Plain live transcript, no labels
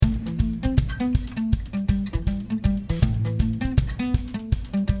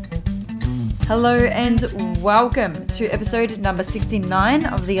Hello and welcome to episode number 69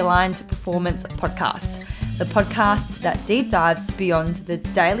 of the Aligned Performance Podcast, the podcast that deep dives beyond the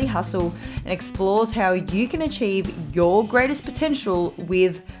daily hustle and explores how you can achieve your greatest potential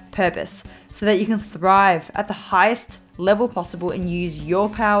with purpose so that you can thrive at the highest level possible and use your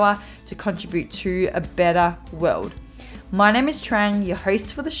power to contribute to a better world. My name is Trang, your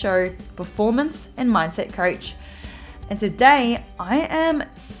host for the show, performance and mindset coach. And today I am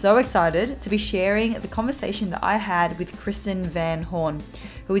so excited to be sharing the conversation that I had with Kristen Van Horn,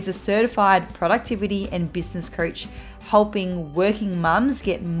 who is a certified productivity and business coach, helping working mums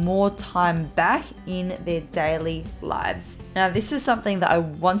get more time back in their daily lives. Now, this is something that I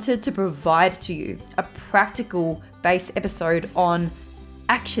wanted to provide to you, a practical based episode on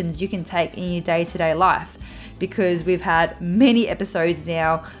actions you can take in your day-to-day life, because we've had many episodes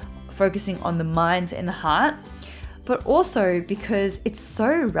now focusing on the mind and the heart, but also because it's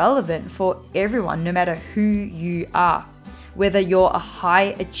so relevant for everyone, no matter who you are. Whether you're a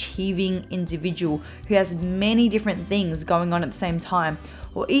high achieving individual who has many different things going on at the same time,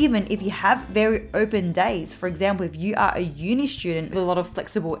 or even if you have very open days. For example, if you are a uni student with a lot of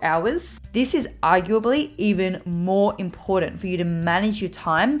flexible hours, this is arguably even more important for you to manage your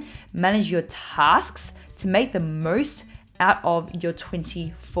time, manage your tasks to make the most out of your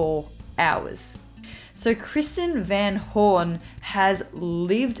 24 hours. So Kristen Van Horn has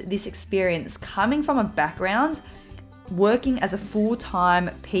lived this experience coming from a background working as a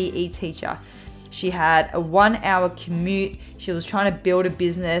full-time PE teacher. She had a 1-hour commute. She was trying to build a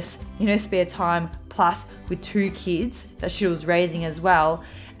business in her spare time, plus with 2 kids that she was raising as well,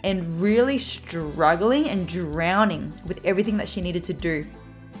 and really struggling and drowning with everything that she needed to do.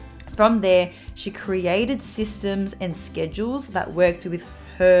 From there, she created systems and schedules that worked with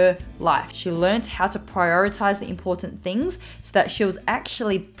her life. She learned how to prioritize the important things so that she was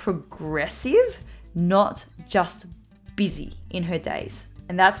actually progressive, not just busy in her days.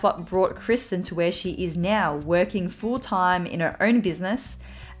 And that's what brought Kristen to where she is now, working full-time in her own business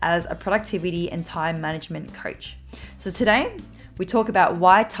as a productivity and time management coach. So today, we talk about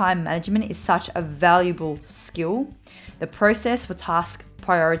why time management is such a valuable skill, the process for task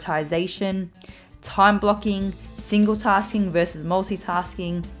prioritization, time blocking, single tasking versus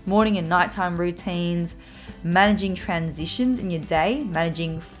multitasking, morning and nighttime routines, managing transitions in your day,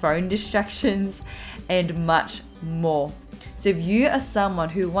 managing phone distractions, and much more. So if you are someone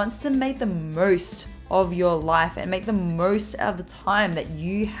who wants to make the most of your life and make the most out of the time that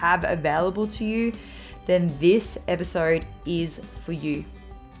you have available to you, then this episode is for you.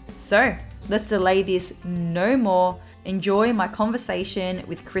 So let's delay this no more. Enjoy my conversation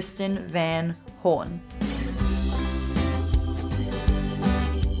with Kristen Van Horn.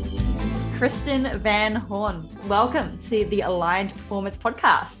 Kristen Van Horn, welcome to the Aligned Performance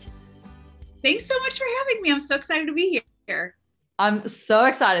Podcast. Thanks so much for having me. I'm so excited to be here. I'm so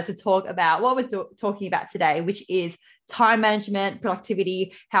excited to talk about what we're talking about today, which is time management,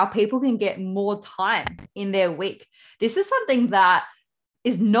 productivity, how people can get more time in their week. This is something that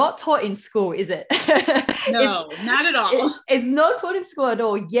is not taught in school, is it? No, not at all. It's not taught in school at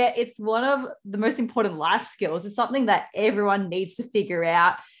all, yet it's one of the most important life skills. It's something that everyone needs to figure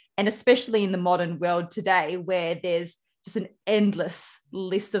out, and especially in the modern world today where there's just an endless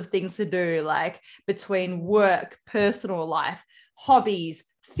list of things to do, like between work, personal life, hobbies,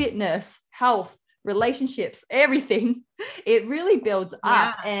 fitness, health, relationships, everything. It really builds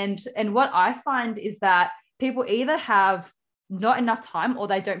up. And what I find is that people either have not enough time, or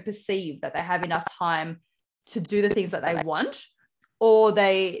they don't perceive that they have enough time to do the things that they want, or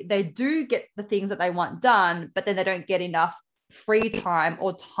they do get the things that they want done, but then they don't get enough free time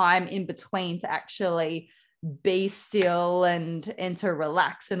or time in between to actually be still and to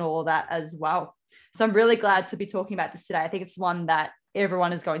relax and all that as well. So I'm really glad to be talking about this today. I think it's one that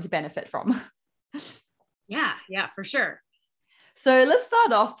everyone is going to benefit from. Yeah, for sure. So let's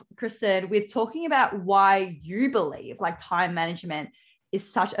start off, Kristen, with talking about why you believe like time management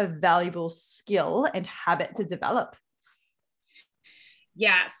is such a valuable skill and habit to develop.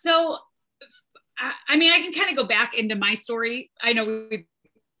 Yeah. So, I mean, I can kind of go back into my story. I know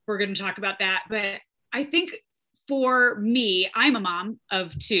we're going to talk about that, but I think for me, I'm a mom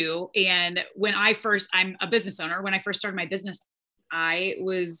of 2. And I'm a business owner. When I first started my business, I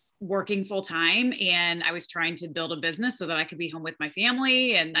was working full time and I was trying to build a business so that I could be home with my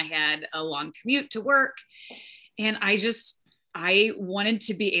family, and I had a long commute to work. And I wanted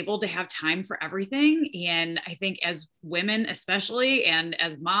to be able to have time for everything. And I think as women, especially, and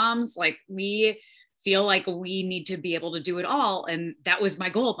as moms, like we feel like we need to be able to do it all. And that was my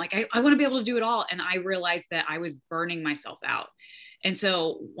goal. Like, I want to be able to do it all. And I realized that I was burning myself out. And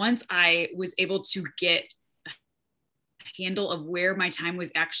so once I was able to get a handle of where my time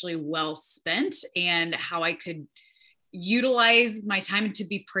was actually well spent and how I could utilize my time to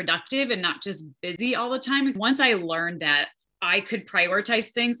be productive and not just busy all the time. Once I learned that I could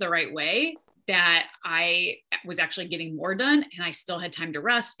prioritize things the right way, that I was actually getting more done and I still had time to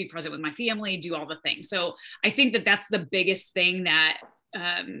rest, be present with my family, do all the things. So I think that that's the biggest thing that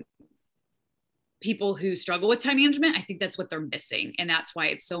people who struggle with time management, I think that's what they're missing. And that's why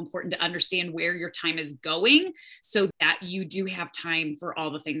it's so important to understand where your time is going so that you do have time for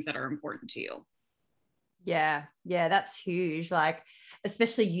all the things that are important to you. Yeah, that's huge. Like,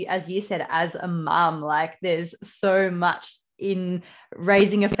 especially you, as you said, as a mom, like there's so much in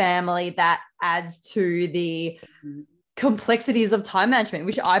raising a family that adds to the complexities of time management,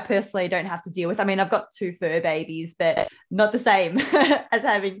 which I personally don't have to deal with. I mean, I've got 2 fur babies, but not the same as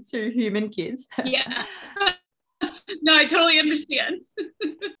having 2 human kids. Yeah. No, I totally understand.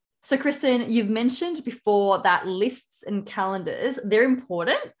 So, Kristen, you've mentioned before that lists and calendars, they're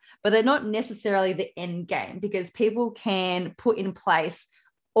important, but they're not necessarily the end game, because people can put in place,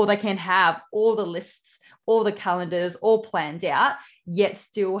 or they can have all the lists, all the calendars all planned out, yet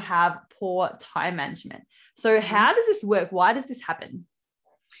still have poor time management. So how does this work? Why does this happen?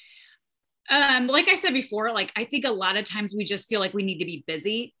 Like I said before, like I think a lot of times we just feel like we need to be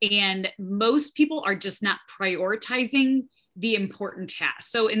busy, and most people are just not prioritizing the important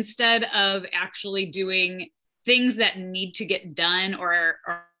tasks. So instead of actually doing things that need to get done or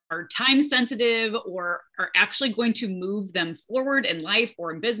are time sensitive or are actually going to move them forward in life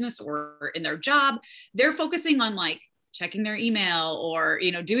or in business or in their job, they're focusing on like checking their email or,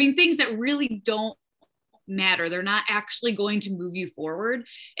 you know, doing things that really don't matter. They're not actually going to move you forward.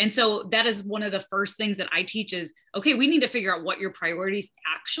 And so that is one of the first things that I teach is, okay, we need to figure out what your priorities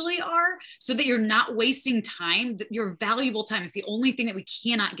actually are so that you're not wasting time. Your valuable time is the only thing that we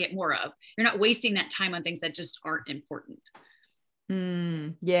cannot get more of. You're not wasting that time on things that just aren't important.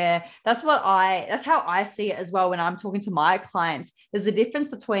 Yeah, that's how I see it as well. When I'm talking to my clients, there's a difference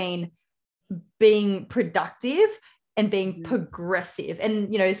between being productive and being progressive. And,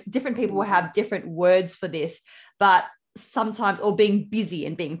 you know, different people will have different words for this, but sometimes, or being busy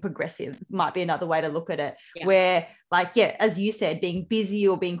and being progressive might be another way to look at it, where like, as you said, being busy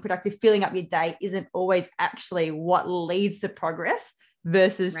or being productive, filling up your day isn't always actually what leads to progress,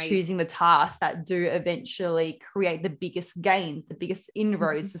 versus choosing the tasks that do eventually create the biggest gains, the biggest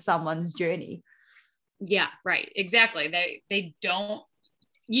inroads to someone's journey. Yeah, right. Exactly. They don't,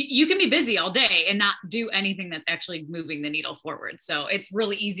 you can be busy all day and not do anything that's actually moving the needle forward. So it's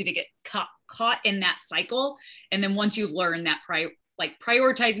really easy to get caught in that cycle. And then once you learn that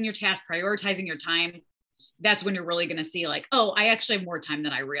prioritizing your task, prioritizing your time, that's when you're really going to see like, oh, I actually have more time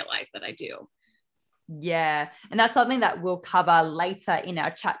than I realize that I do. Yeah. And that's something that we'll cover later in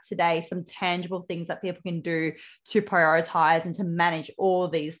our chat today, some tangible things that people can do to prioritize and to manage all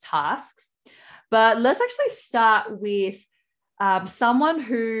these tasks. But let's actually start with someone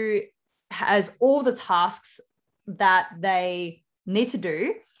who has all the tasks that they need to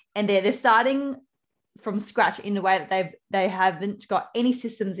do, and they're starting from scratch in a way that they haven't got any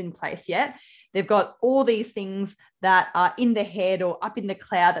systems in place yet. They've got all these things that are in their head or up in the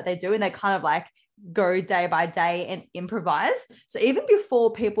cloud that they do, and they kind of like go day by day and improvise. So even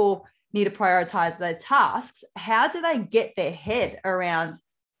before people need to prioritize their tasks, how do they get their head around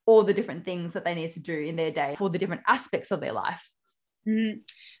all the different things that they need to do in their day for the different aspects of their life?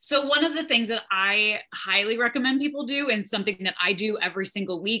 So one of the things that I highly recommend people do, and something that I do every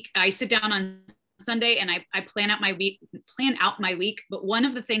single week, I sit down on Sunday and I plan out my week. But one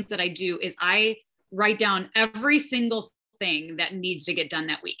of the things that I do is I write down every single thing that needs to get done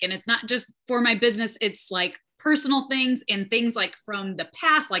that week. And it's not just for my business, it's like personal things and things like from the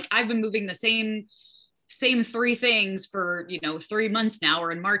past. Like I've been moving the same 3 things for, 3 months now,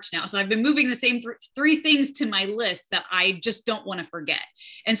 or in March now. So I've been moving the same 3 things to my list that I just don't want to forget.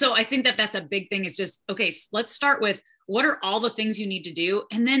 And so I think that that's a big thing, is just, okay, so let's start with what are all the things you need to do?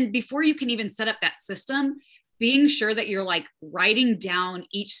 And then before you can even set up that system, being sure that you're like writing down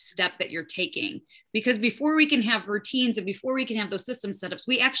each step that you're taking, because before we can have routines and before we can have those system setups,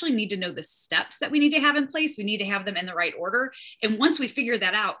 we actually need to know the steps that we need to have in place. We need to have them in the right order. And once we figure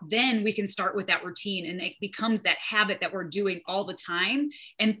that out, then we can start with that routine, and it becomes that habit that we're doing all the time.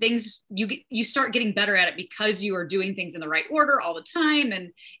 And things, you start getting better at it because you are doing things in the right order all the time.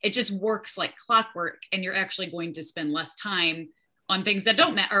 And it just works like clockwork, and you're actually going to spend less time on things that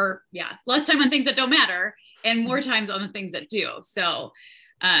don't matter, less time on things that don't matter and more times on the things that do. So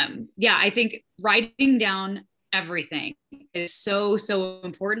Yeah, I think writing down everything is so, so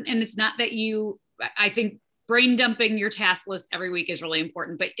important. And it's not that I think brain dumping your task list every week is really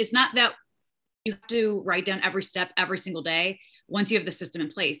important, but it's not that you have to write down every step every single day. Once you have the system in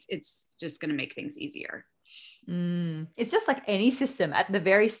place, it's just going to make things easier. It's just like any system at the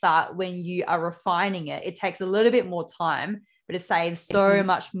very start. When you are refining it, it takes a little bit more time, but it saves so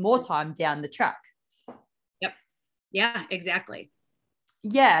much more time down the track. Yep. Yeah, exactly.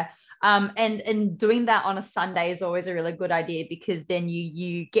 Yeah. And doing that on a Sunday is always a really good idea, because then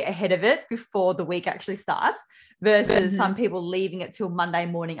you get ahead of it before the week actually starts, versus some people leaving it till Monday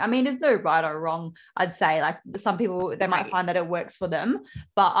morning. I mean, there's no right or wrong. I'd say, like, some people, they might find that it works for them,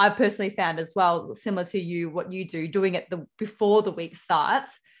 but I personally found as well, similar to you, what you do, doing it before the week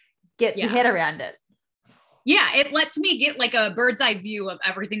starts gets your head around it. Yeah, it lets me get like a bird's eye view of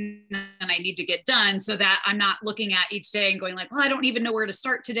everything that I need to get done, so that I'm not looking at each day and going like, well, I don't even know where to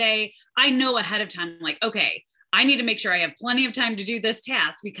start today. I know ahead of time, like, okay, I need to make sure I have plenty of time to do this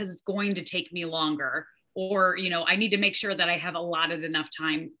task because it's going to take me longer. Or, I need to make sure that I have allotted enough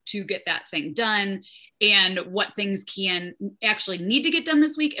time to get that thing done, and what things can actually need to get done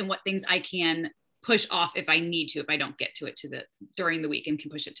this week and what things I can push off if I need to, if I don't get to it during the week and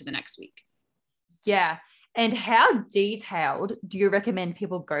can push it to the next week. Yeah. And how detailed do you recommend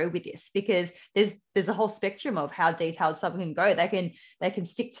people go with this? Because there's a whole spectrum of how detailed someone can go. They can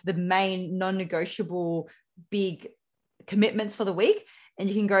stick to the main non-negotiable big commitments for the week, and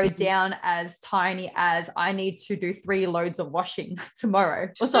you can go down as tiny as, I need to do 3 loads of washing tomorrow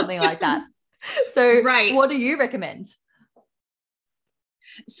or something like that. So what do you recommend?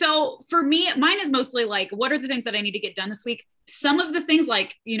 So for me, mine is mostly like, what are the things that I need to get done this week? Some of the things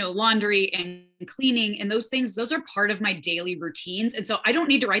like, laundry and cleaning and those things, those are part of my daily routines. And so I don't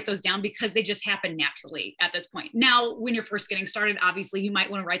need to write those down because they just happen naturally at this point. Now, when you're first getting started, obviously you might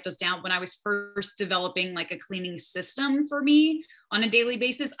want to write those down. When I was first developing like a cleaning system for me on a daily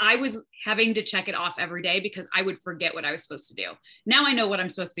basis, I was having to check it off every day because I would forget what I was supposed to do. Now I know what I'm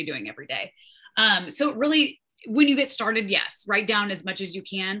supposed to be doing every day. So really, when you get started, yes, write down as much as you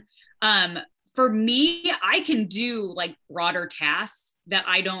can. For me, I can do like broader tasks that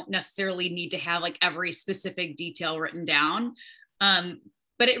I don't necessarily need to have like every specific detail written down.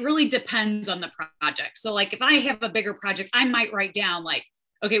 But it really depends on the project. So like if I have a bigger project, I might write down like,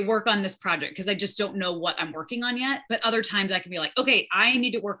 okay, work on this project, because I just don't know what I'm working on yet. But other times I can be like, okay, I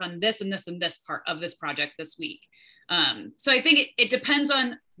need to work on this and this and this part of this project this week. So I think it depends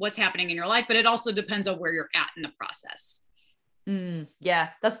on what's happening in your life, but it also depends on where you're at in the process. Yeah,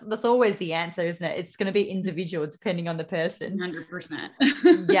 that's always the answer, isn't it? It's going to be individual depending on the person.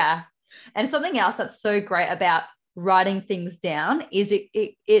 100%. Yeah. And something else that's so great about writing things down is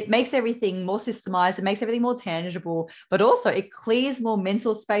it makes everything more systemized. It makes everything more tangible, but also it clears more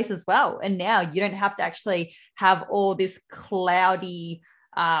mental space as well. And now you don't have to actually have all this cloudy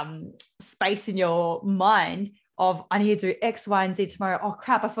space in your mind of, I need to do X, Y, and Z tomorrow. Oh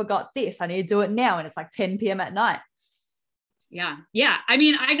crap, I forgot this. I need to do it now. And it's like 10 p.m. at night. Yeah. Yeah. I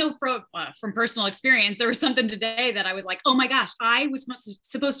mean, I know from personal experience, there was something today that I was like, oh my gosh, I was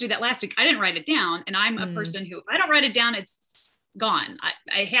supposed to do that last week. I didn't write it down. And I'm a person who, if I don't write it down, it's gone.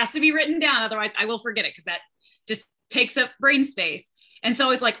 It has to be written down. Otherwise I will forget it, because that just takes up brain space. And so I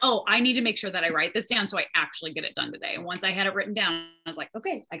was like, oh, I need to make sure that I write this down so I actually get it done today. And once I had it written down, I was like,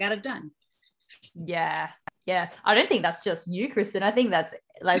 okay, I got it done. Yeah. Yeah. I don't think that's just you, Kristen. I think that's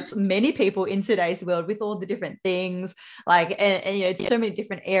like many people in today's world, with all the different things, like, and so many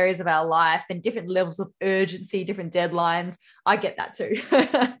different areas of our life and different levels of urgency, different deadlines. I get that too.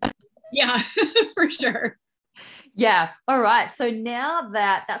 Yeah, for sure. Yeah. All right. So now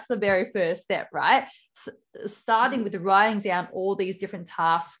that's the very first step, right? Starting with writing down all these different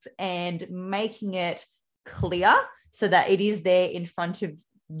tasks and making it clear so that it is there in front of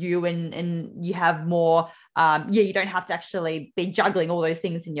you, and you have more, you don't have to actually be juggling all those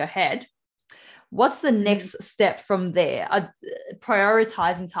things in your head. What's the next step from there?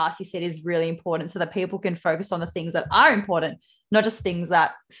 Prioritizing tasks, you said, is really important so that people can focus on the things that are important, not just things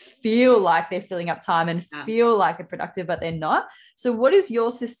that feel like they're filling up time and feel like they're productive, but they're not. So what is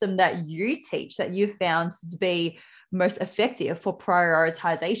your system that you teach that you found to be most effective for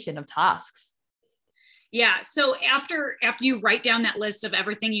prioritization of tasks? Yeah. So after you write down that list of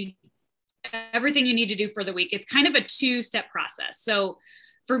everything you need to do for the week, it's kind of a 2-step process. So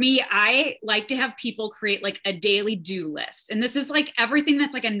for me, I like to have people create like a daily do list. And this is like everything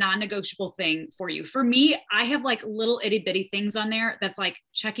that's like a non-negotiable thing for you. For me, I have like little itty bitty things on there that's like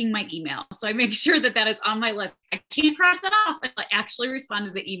checking my email. So I make sure that is on my list. I can't cross that off. I actually respond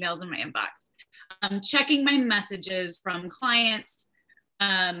to the emails in my inbox. Checking my messages from clients,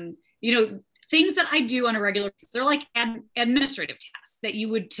 You know, things that I do on a regular basis, they're like administrative tasks that you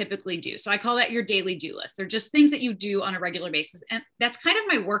would typically do. So I call that your daily do list. They're just things that you do on a regular basis. And that's kind of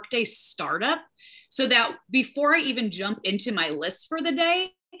my workday startup. So that before I even jump into my list for the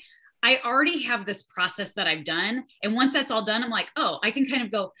day, I already have this process that I've done. And once that's all done, I'm like, oh, I can kind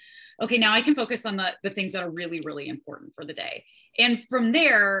of go, okay, now I can focus on the things that are really, really important for the day. And from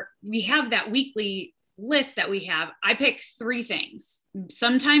there, we have that weekly list that we have. I pick 3 things.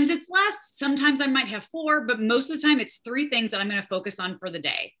 Sometimes it's less, sometimes I might have 4, but most of the time it's 3 things that I'm going to focus on for the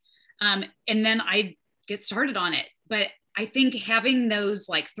day. And then I get started on it. But I think having those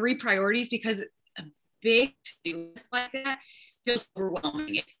like 3 priorities, because a big to-do list like that feels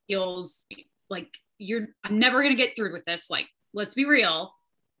overwhelming. It feels like I'm never going to get through with this. Like, let's be real.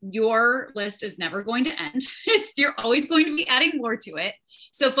 Your list is never going to end. You're always going to be adding more to it.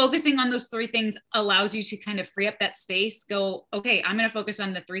 So focusing on those 3 things allows you to kind of free up that space, go, okay, I'm going to focus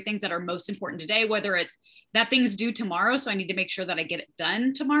on the 3 things that are most important today, whether it's that thing's due tomorrow, so I need to make sure that I get it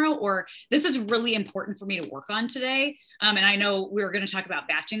done tomorrow, or this is really important for me to work on today. And I know we were going to talk about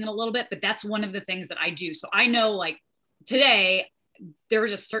batching in a little bit, but that's one of the things that I do. So I know like today, there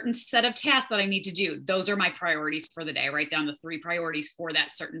was a certain set of tasks that I need to do. Those are my priorities for the day. I write down the 3 priorities for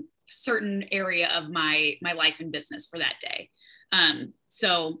that certain area of my life and business for that day.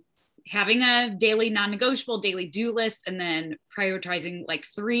 So having a daily non-negotiable daily do list, and then prioritizing like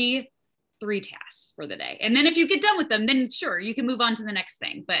three tasks for the day. And then if you get done with them, then sure, you can move on to the next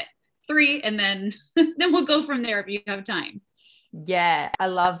thing, but 3, and then we'll go from there if you have time. Yeah, I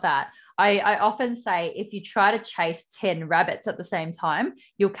love that. I often say if you try to chase 10 rabbits at the same time,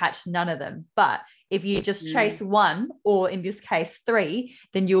 you'll catch none of them. But if you just chase 1, or in this case 3,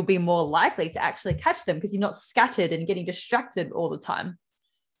 then you'll be more likely to actually catch them because you're not scattered and getting distracted all the time.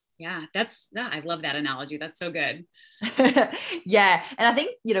 Yeah, I love that analogy. That's so good. Yeah. And I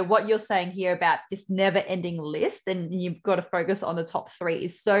think, you know, what you're saying here about this never ending list, and you've got to focus on the top 3,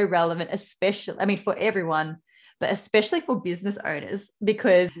 is so relevant, especially, I mean, for everyone, but especially for business owners,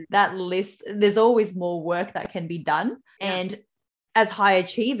 because that list, there's always more work that can be done. Yeah. And as high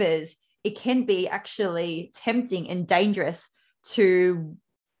achievers, it can be actually tempting and dangerous to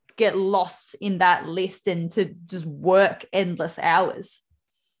get lost in that list and to just work endless hours.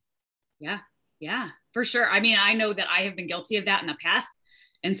 Yeah, for sure. I mean, I know that I have been guilty of that in the past.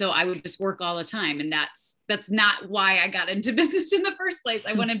 And so I would just work all the time. And that's not why I got into business in the first place.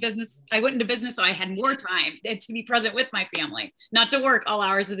 I went into business so I had more time to be present with my family, not to work all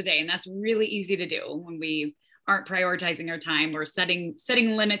hours of the day. And that's really easy to do when we aren't prioritizing our time or setting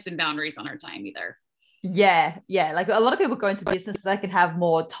limits and boundaries on our time either. Yeah. Like a lot of people go into business so they can have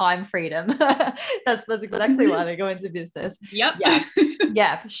more time freedom. That's exactly why they go into business. Yep.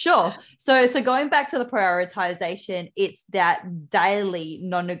 Yeah, sure. So going back to the prioritization, it's that daily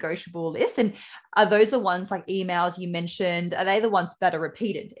non-negotiable list. And are those the ones like emails you mentioned? Are they the ones that are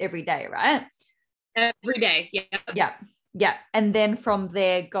repeated every day, right? Every day. Yeah. And then from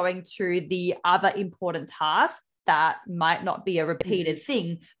there, going to the other important tasks that might not be a repeated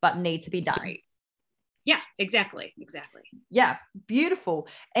thing, but need to be done. Right. Yeah, exactly. Yeah, beautiful.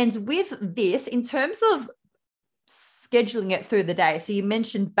 And with this, in terms of scheduling it through the day, so you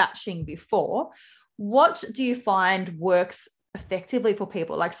mentioned batching before, what do you find works effectively for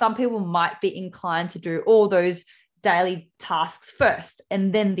people? Like some people might be inclined to do all those daily tasks first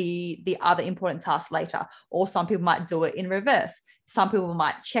and then the other important tasks later, or some people might do it in reverse. Some people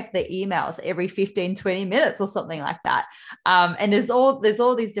might check their emails every 15, 20 minutes or something like that. And there's all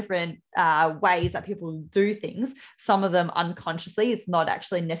these different ways that people do things. Some of them unconsciously, it's not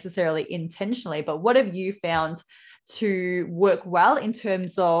actually necessarily intentionally, but what have you found to work well in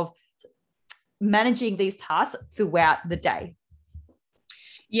terms of managing these tasks throughout the day?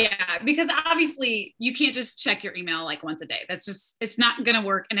 Yeah, because obviously you can't just check your email like once a day. It's not going to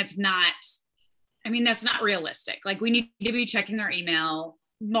work. And that's not realistic. Like we need to be checking our email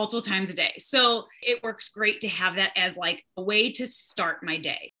multiple times a day. So it works great to have that as like a way to start my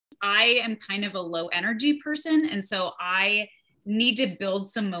day. I am kind of a low energy person. And so I need to build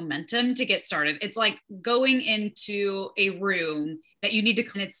some momentum to get started. It's like going into a room that you need to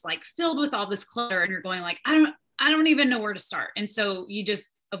clean. It's like filled with all this clutter and you're going like, I don't even know where to start. And so you just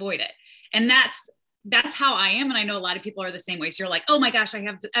avoid it. And that's how I am. And I know a lot of people are the same way. So you're like, oh my gosh, I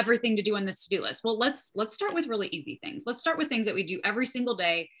have everything to do on this to-do list. Well, let's start with really easy things. Let's start with things that we do every single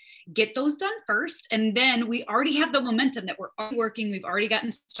day, get those done first. And then we already have the momentum that we're already working. We've already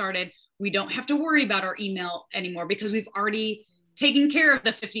gotten started. We don't have to worry about our email anymore because we've already taken care of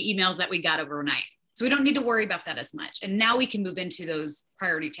the 50 emails that we got overnight. So we don't need to worry about that as much. And now we can move into those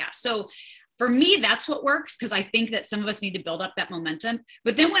priority tasks. So for me, that's what works, because I think that some of us need to build up that momentum.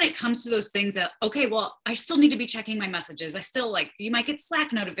 But then when it comes to those things that, okay, well, I still need to be checking my messages. I still, like, you might get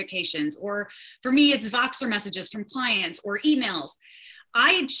Slack notifications, or for me, it's Voxer messages from clients or emails.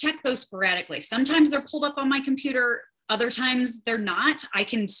 I check those sporadically. Sometimes they're pulled up on my computer. Other times they're not. I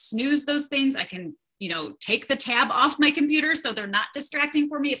can snooze those things. I can, take the tab off my computer so they're not distracting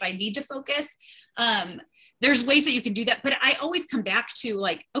for me if I need to focus. There's ways that you can do that, but I always come back to,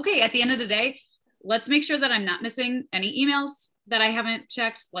 like, okay, at the end of the day, let's make sure that I'm not missing any emails that I haven't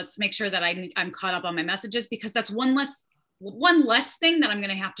checked. Let's make sure that I'm caught up on my messages, because that's one less thing that I'm going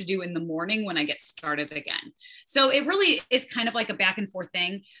to have to do in the morning when I get started again. So it really is kind of like a back and forth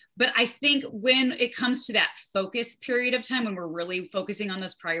thing. But I think when it comes to that focus period of time, when we're really focusing on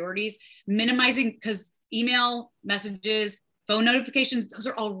those priorities, minimizing, because email, messages, phone notifications, those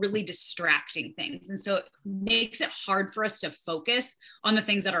are all really distracting things. And so it makes it hard for us to focus on the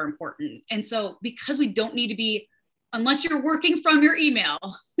things that are important. And so because we don't need to be, unless you're working from your email,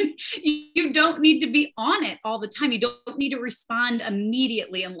 you don't need to be on it all the time. You don't need to respond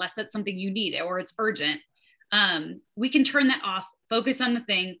immediately unless that's something you need or it's urgent. We can turn that off, focus on the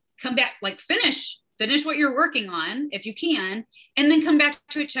thing, come back, like finish what you're working on if you can, and then come back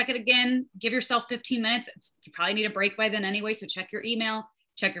to it, check it again, give yourself 15 minutes. You probably need a break by then anyway. So check your email,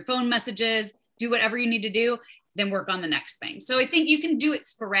 check your phone messages, do whatever you need to do, then work on the next thing. So I think you can do it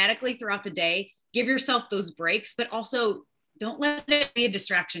sporadically throughout the day, give yourself those breaks, but also don't let it be a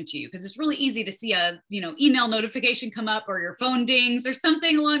distraction to you, because it's really easy to see a, email notification come up, or your phone dings or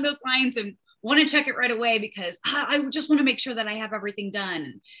something along those lines, and want to check it right away because I just want to make sure that I have everything done.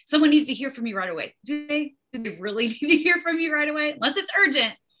 And someone needs to hear from me right away. Do they really need to hear from you right away? Unless it's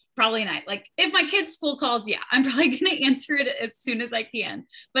urgent, probably not. Like if my kid's school calls, yeah, I'm probably going to answer it as soon as I can,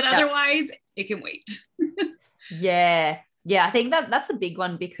 but otherwise it can wait. Yeah. I think that's a big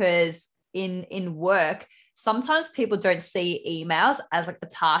one, because in work, sometimes people don't see emails as like a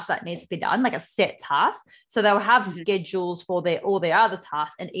task that needs to be done, like a set task. So they'll have schedules for all their other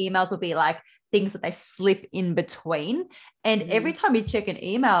tasks, and emails will be like things that they slip in between. And every time you check an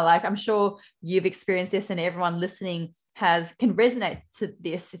email, like I'm sure you've experienced this, and everyone listening can resonate to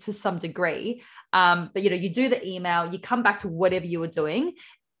this to some degree. But you do the email, you come back to whatever you were doing,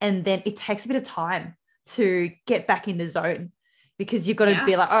 and then it takes a bit of time to get back in the zone, because you've got to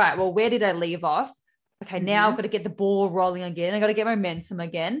be like, all right, well, where did I leave off? Okay, now I've got to get the ball rolling again. I've got to get momentum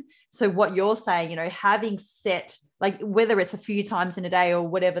again. So what you're saying, having set, like whether it's a few times in a day or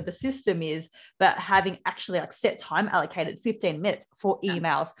whatever the system is, but having actually like set time allocated 15 minutes for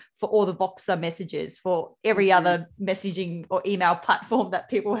emails, for all the Voxer messages, for every other messaging or email platform that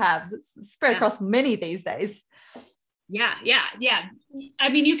people have. It's spread across many these days. Yeah. I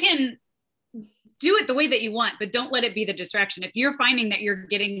mean, you can do it the way that you want, but don't let it be the distraction. If you're finding that you're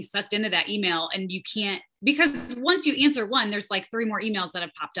getting sucked into that email and you can't, because once you answer one, there's like 3 more emails that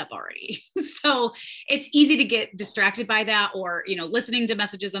have popped up already. So it's easy to get distracted by that, or, listening to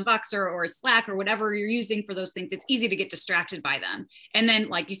messages on Voxer or Slack or whatever you're using for those things. It's easy to get distracted by them. And then,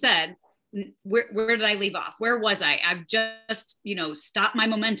 like you said, where did I leave off? Where was I? I've just, stopped my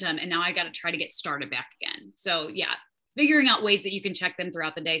momentum, and now I got to try to get started back again. So yeah, figuring out ways that you can check them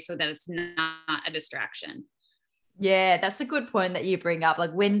throughout the day so that it's not a distraction. Yeah, that's a good point that you bring up.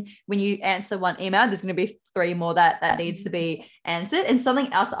 Like when you answer one email, there's going to be 3 more that needs to be answered. And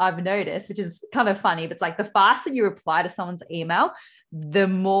something else I've noticed, which is kind of funny, but it's like the faster you reply to someone's email, the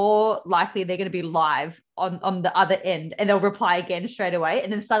more likely they're going to be live on the other end, and they'll reply again straight away.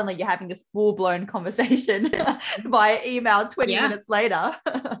 And then suddenly you're having this full-blown conversation via email 20 minutes later.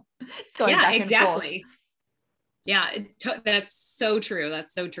 It's going back and forth. Yeah, that's so true.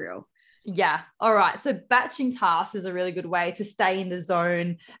 That's so true. Yeah. All right. So batching tasks is a really good way to stay in the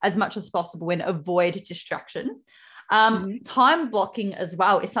zone as much as possible and avoid distraction. Time blocking as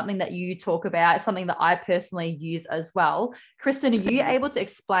well is something that you talk about. It's something that I personally use as well. Kristen, are you able to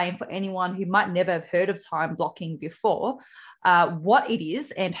explain for anyone who might never have heard of time blocking before, what it is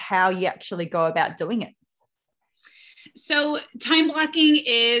and how you actually go about doing it? So time blocking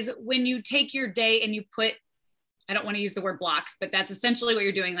is when you take your day and you put, I don't want to use the word blocks, but that's essentially what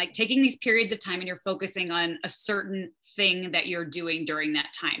you're doing, like taking these periods of time and you're focusing on a certain thing that you're doing during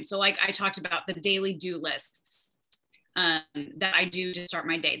that time. So like I talked about the daily do lists that I do to start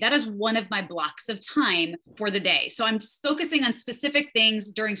my day. That is one of my blocks of time for the day. So I'm focusing on specific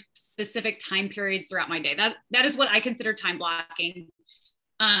things during specific time periods throughout my day. That is what I consider time blocking.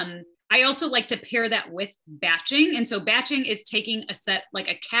 I also like to pair that with batching. And so batching is taking a set, like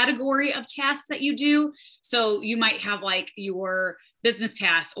a category of tasks that you do. So you might have like your business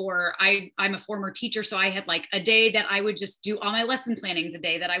tasks, or I'm a former teacher. So I had like a day that I would just do all my lesson plannings, a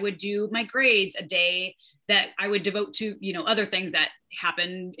day that I would do my grades, a day that I would devote to, other things that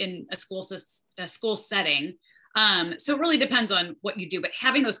happen in a school setting. So it really depends on what you do, but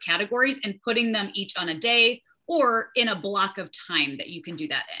having those categories and putting them each on a day or in a block of time that you can do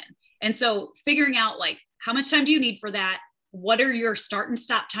that in. And so figuring out like, how much time do you need for that? What are your start and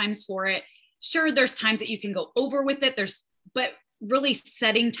stop times for it? Sure, there's times that you can go over with it. But really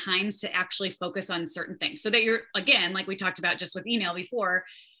setting times to actually focus on certain things so that you're, again, like we talked about just with email before,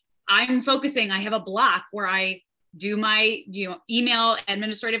 I have a block where I do my, email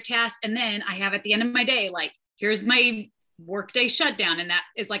administrative tasks. And then I have at the end of my day, like, here's my workday shutdown. And that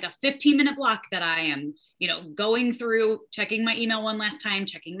is like a 15-minute block that I am, going through, checking my email one last time,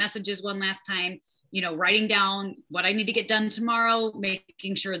 checking messages one last time, writing down what I need to get done tomorrow,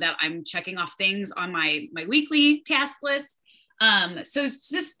 making sure that I'm checking off things on my weekly task list. So it's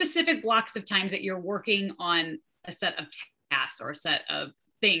just specific blocks of times that you're working on a set of tasks or a set of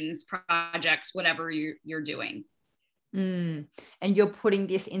things, projects, whatever you're doing. And you're putting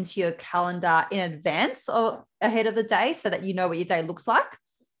this into your calendar in advance or ahead of the day so that you know what your day looks like?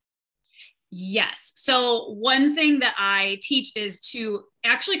 Yes. So one thing that I teach is to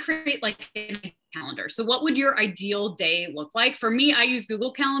actually create like a calendar. So what would your ideal day look like? For me, I use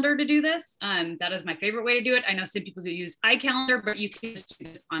Google Calendar to do this. That is my favorite way to do it. I know some people could use iCalendar, but you can just do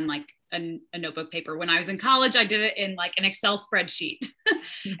this on like a notebook paper. When I was in college, I did it in like an Excel spreadsheet.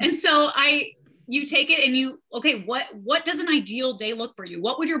 And so you take it and what does an ideal day look for you?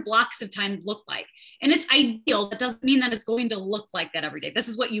 What would your blocks of time look like? And it's ideal. That doesn't mean that it's going to look like that every day. This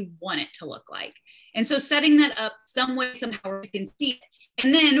is what you want it to look like. And so setting that up some way, somehow where you can see it.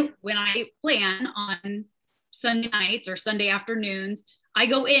 And then when I plan on Sunday nights or Sunday afternoons, I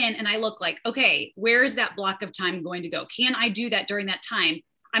go in and I look like, okay, where is that block of time going to go? Can I do that during that time?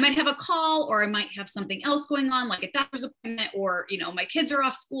 I might have a call, or I might have something else going on, like a doctor's appointment, or, my kids are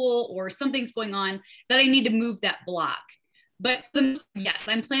off school, or something's going on that I need to move that block. But yes,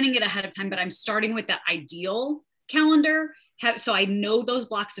 I'm planning it ahead of time, but I'm starting with that ideal calendar. So I know those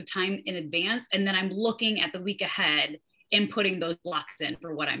blocks of time in advance. And then I'm looking at the week ahead and putting those blocks in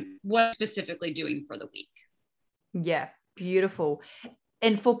for what I'm specifically doing for the week. Yeah. Beautiful.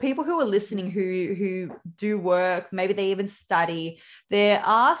 And for people who are listening who do work, maybe they even study, there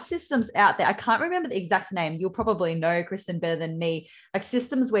are systems out there. I can't remember the exact name. You'll probably know, Kristen, better than me. Like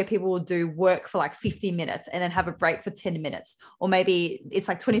systems where people will do work for like 50 minutes and then have a break for 10 minutes. Or maybe it's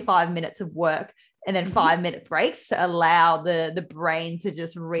like 25 minutes of work and then 5-minute breaks to allow the brain to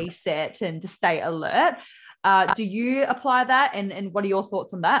just reset and to stay alert. Do you apply that? And what are your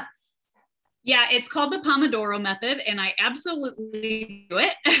thoughts on that? Yeah, it's called the Pomodoro method, and I absolutely do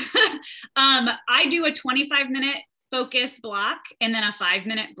it. I do a 25-minute focus block and then a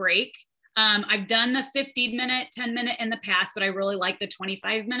 5-minute break. I've done the 15-minute, 10-minute in the past, but I really like the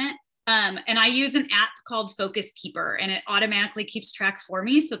 25-minute. And I use an app called Focus Keeper, and it automatically keeps track for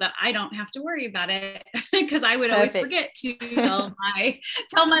me so that I don't have to worry about it, because I would always forget to tell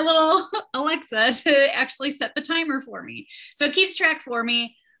my little Alexa to actually set the timer for me. So it keeps track for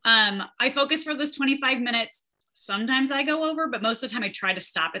me. I focus for those 25 minutes. Sometimes I go over, but most of the time I try to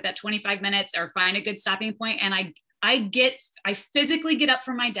stop at that 25 minutes or find a good stopping point. And I physically get up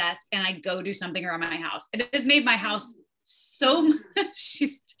from my desk and I go do something around my house. It has made my house so much.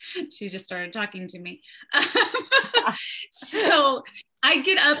 She's just started talking to me. So I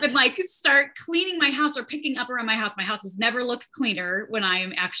get up and like start cleaning my house or picking up around my house. My house has never looked cleaner when I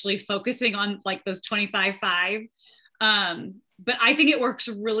am actually focusing on like those 25-5. But I think it works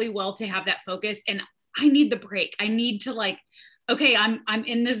really well to have that focus, and I need the break. I need to like, okay, I'm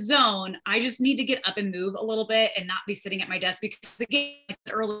in this zone. I just need to get up and move a little bit and not be sitting at my desk, because again, like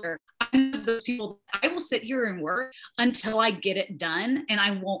earlier, I'm one of those people, I will sit here and work until I get it done and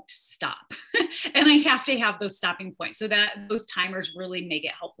I won't stop. And I have to have those stopping points so that those timers really make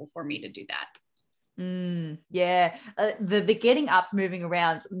it helpful for me to do that. Yeah. The getting up, moving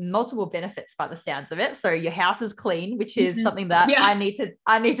around, multiple benefits by the sounds of it. So your house is clean, which is something that I need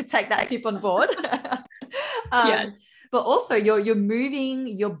to take that tip on board. Yes. But also you're moving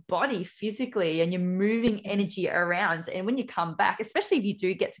your body physically and you're moving energy around. And when you come back, especially if you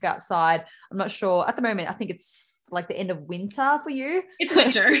do get to go outside, I'm not sure at the moment, I think it's like the end of winter for you. It's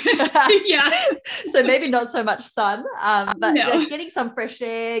winter. Yeah. So maybe not so much sun, but getting some fresh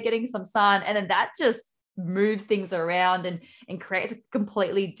air, getting some sun, and then that just moves things around and creates a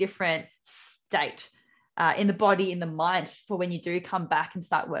completely different state in the body, in the mind for when you do come back and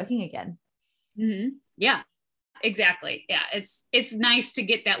start working again. Mm-hmm. Yeah. Exactly. Yeah. It's nice to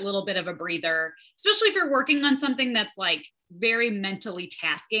get that little bit of a breather, especially if you're working on something that's like very mentally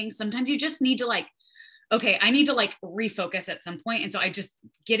tasking. Sometimes you just need to like, okay, I need to like refocus at some point. And so I just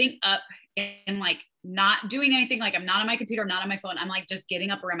getting up and like not doing anything. Like I'm not on my computer, I'm not on my phone. I'm like just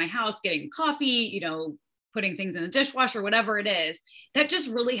getting up around my house, getting coffee, you know, putting things in the dishwasher, whatever it is. That just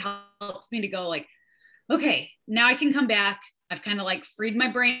really helps me to go like, okay, now I can come back. I've kind of like freed my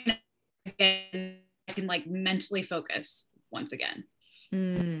brain again. I can like mentally focus once again.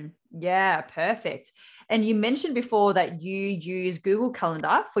 Yeah, perfect. And you mentioned before that you use Google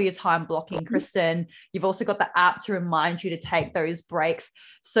Calendar for your time blocking, Kristen. You've also got the app to remind you to take those breaks.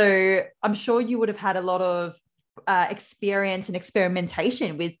 So I'm sure you would have had a lot of experience and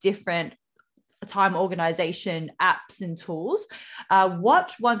experimentation with different time organization apps and tools.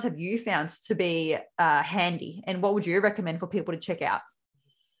 What ones have you found to be handy, and what would you recommend for people to check out?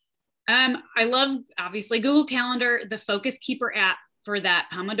 I love obviously Google Calendar. The Focus Keeper app for that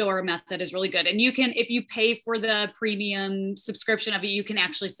Pomodoro method is really good. And you can, if you pay for the premium subscription of it, you can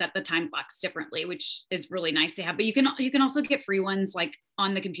actually set the time blocks differently, which is really nice to have. But you can also get free ones like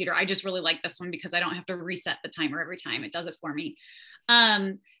on the computer. I just really like this one because I don't have to reset the timer every time. It does it for me.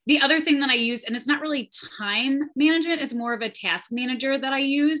 The other thing that I use, and it's not really time management, it's more of a task manager that I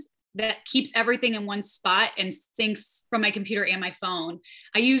use that keeps everything in one spot and syncs from my computer and my phone.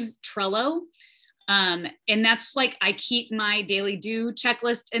 I use Trello. And that's like, I keep my daily do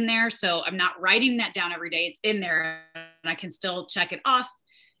checklist in there. So I'm not writing that down every day. It's in there and I can still check it off,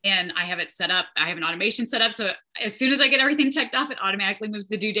 and I have it set up. I have an automation set up. So as soon as I get everything checked off, it automatically moves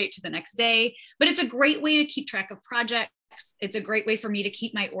the due date to the next day. But it's a great way to keep track of projects. It's a great way for me to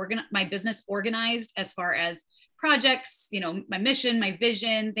keep my business organized as far as projects, you know, my mission, my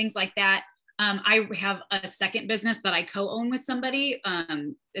vision, things like that. I have a second business that I co-own with somebody.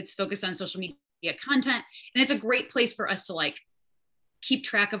 It's focused on social media content. And it's a great place for us to like keep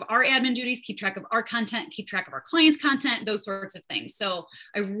track of our admin duties, keep track of our content, keep track of our clients' content, those sorts of things. So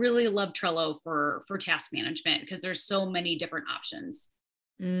I really love Trello for task management because there's so many different options.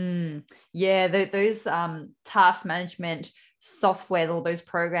 Yeah, those task management software, all those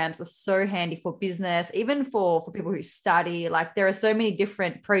programs are so handy for business, even for people who study. Like there are so many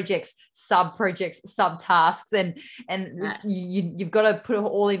different projects, subtasks, and yes. You've got to put it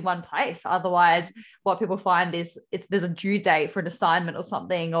all in one place. Otherwise, what people find is there's a due date for an assignment or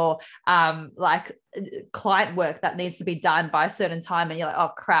something, or like client work that needs to be done by a certain time, and you're like,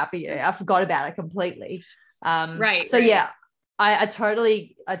 oh crap, I forgot about it completely. Right. So yeah, I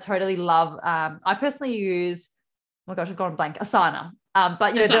totally love. I personally use. Oh my gosh, I've gone blank. Asana.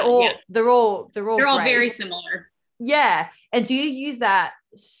 But you know, they're all very similar. Yeah. And do you use that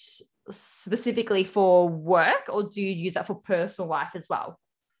specifically for work, or do you use that for personal life as well?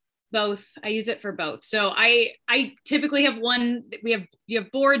 Both. I use it for both. So I typically have you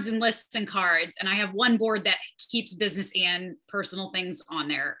have boards and lists and cards, and I have one board that keeps business and personal things on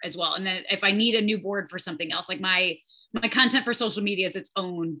there as well. And then if I need a new board for something else, like my content for social media is its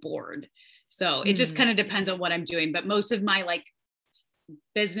own board. So it just kind of depends on what I'm doing. But most of my like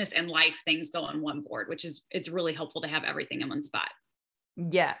business and life things go on one board, it's really helpful to have everything in one spot.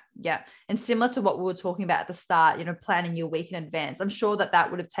 Yeah. Yeah. And similar to what we were talking about at the start, you know, planning your week in advance. I'm sure that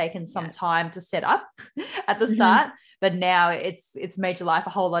would have taken some time to set up at the start, but now it's made your life a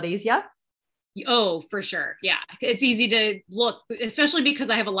whole lot easier. Oh, for sure. Yeah. It's easy to look, especially because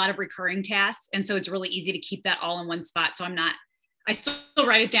I have a lot of recurring tasks. And so it's really easy to keep that all in one spot. So I still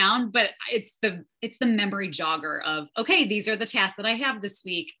write it down, but it's the memory jogger of, okay, these are the tasks that I have this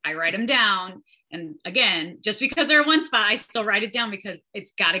week. I write them down. And again, just because they're in one spot, I still write it down because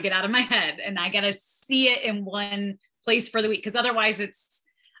it's got to get out of my head and I got to see it in one place for the week. Cause otherwise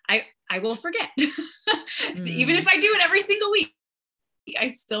I will forget. Even if I do it every single week, I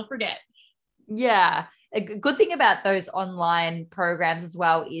still forget. Yeah. A good thing about those online programs as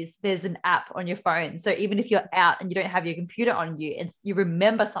well is there's an app on your phone. So even if you're out and you don't have your computer on you and you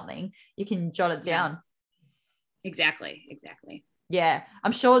remember something, you can jot it down. Exactly. Yeah.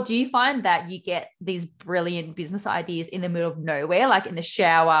 I'm sure. Do you find that you get these brilliant business ideas in the middle of nowhere, like in the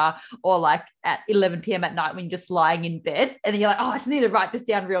shower or like at 11 p.m. at night when you're just lying in bed and then you're like, oh, I just need to write this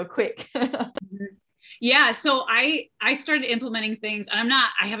down real quick. Yeah. So I started implementing things, and I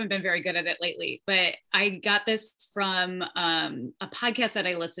haven't been very good at it lately, but I got this from a podcast that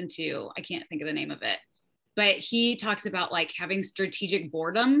I listened to. I can't think of the name of it, but he talks about like having strategic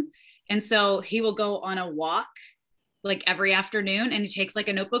boredom. And so he will go on a walk like every afternoon and he takes like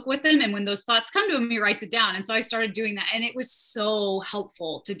a notebook with him. And when those thoughts come to him, he writes it down. And so I started doing that. And it was so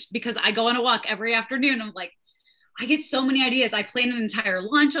helpful because I go on a walk every afternoon. I'm like, I get so many ideas. I plan an entire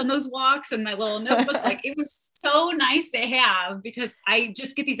lunch on those walks and my little notebook. Like it was so nice to have because I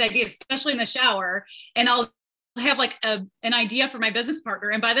just get these ideas, especially in the shower, and I'll have like an idea for my business partner.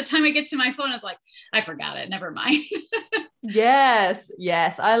 And by the time I get to my phone, I was like, I forgot it. Never mind. Yes.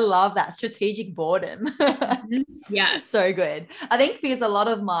 Yes. I love that strategic boredom. Yes. So good. I think because a lot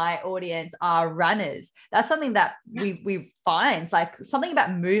of my audience are runners, that's something that we find, like something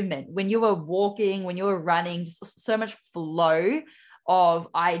about movement. When you were walking, when you were running, just so much flow of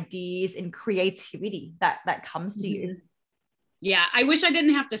ideas and creativity that comes to you. Yeah, I wish I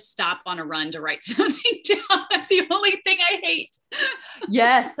didn't have to stop on a run to write something down. That's the only thing I hate.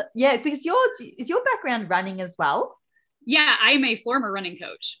 Yes. Yeah, because is your background running as well? Yeah, I'm a former running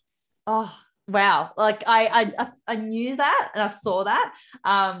coach. Oh, wow. Like I knew that and I saw that.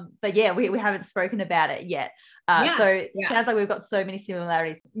 But yeah, we haven't spoken about it yet. So it sounds like we've got so many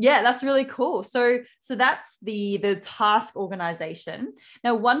similarities. Yeah, that's really cool. So that's the task organization.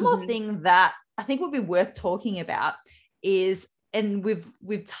 Now, one more thing that I think would be worth talking about is, and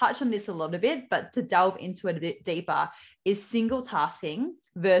we've touched on this a little bit, but to delve into it a bit deeper, is single tasking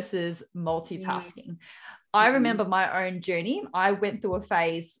versus multitasking. I remember my own journey. I went through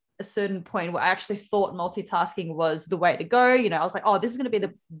a certain point where I actually thought multitasking was the way to go. You know, I was like, oh, this is going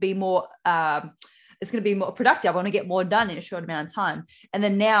to be more it's going to be more productive. I want to get more done in a short amount of time. And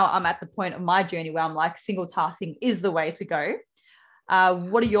then now I'm at the point of my journey where I'm like, single tasking is the way to go.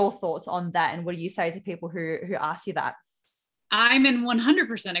 What are your thoughts on that? And what do you say to people who ask you that? I'm in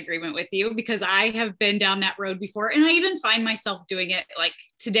 100% agreement with you because I have been down that road before. And I even find myself doing it. Like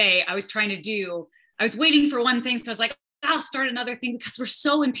today, I was waiting for one thing. So I was like, I'll start another thing, because we're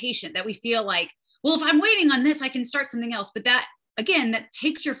so impatient that we feel like, well, if I'm waiting on this, I can start something else. But that, again, that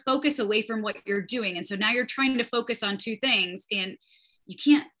takes your focus away from what you're doing. And so now you're trying to focus on two things, and you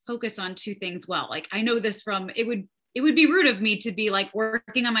can't focus on two things well. Like I know this from, it would be rude of me to be like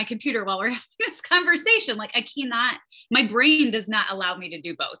working on my computer while we're having this conversation. Like I cannot, my brain does not allow me to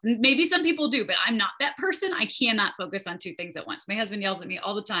do both. Maybe some people do, but I'm not that person. I cannot focus on two things at once. My husband yells at me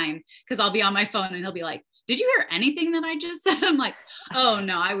all the time because I'll be on my phone and he'll be like, did you hear anything that I just said? I'm like, oh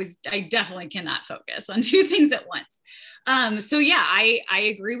no, I definitely cannot focus on two things at once. So yeah,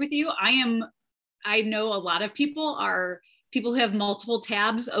 I agree with you. I know a lot of people who have multiple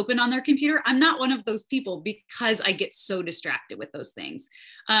tabs open on their computer. I'm not one of those people because I get so distracted with those things.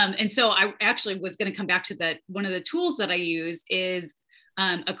 And so I actually was going to come back to one of the tools that I use is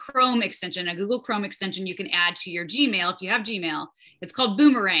a Chrome extension, a Google Chrome extension you can add to your Gmail if you have Gmail. It's called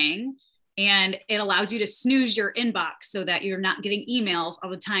Boomerang. And it allows you to snooze your inbox so that you're not getting emails all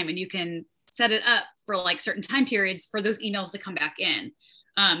the time. And you can set it up for like certain time periods for those emails to come back in.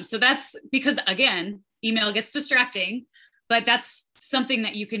 So that's because, again, email gets distracting, but that's something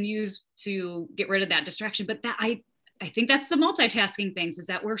that you can use to get rid of that distraction. But that I think that's the multitasking things, is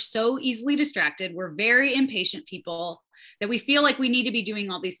that we're so easily distracted. We're very impatient people that we feel like we need to be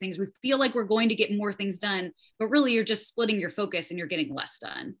doing all these things. We feel like we're going to get more things done, but really you're just splitting your focus and you're getting less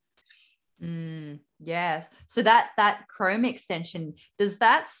done. Yes. So that Chrome extension, does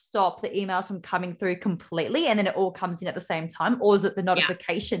that stop the emails from coming through completely and then it all comes in at the same time? Or is it the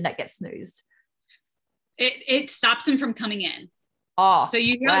notification that gets snoozed? It stops them from coming in. Oh, so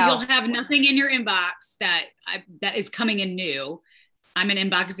you'll have nothing in your inbox that is coming in new. I'm an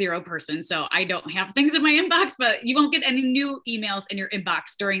inbox zero person, so I don't have things in my inbox, but you won't get any new emails in your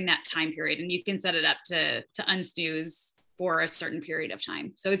inbox during that time period. And you can set it up to unsnooze for a certain period of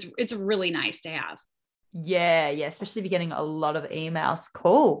time. So it's really nice to have. Yeah, especially if you're getting a lot of emails.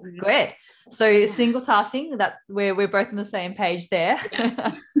 Cool, great. So single tasking, that we're both on the same page there.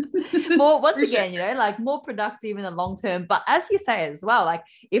 Yes. Once again, like more productive in the long term. But as you say as well, like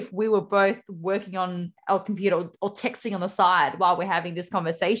if we were both working on our computer or texting on the side while we're having this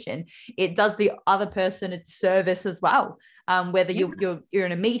conversation, it does the other person a service as well. Whether you're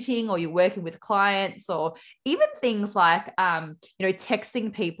in a meeting or you're working with clients, or even things like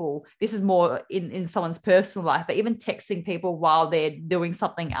texting people. This is more in someone's personal life, but even texting people while they're doing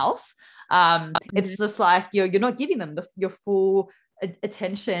something else. It's just like you're not giving them your full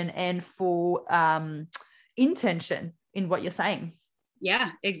attention and full intention in what you're saying.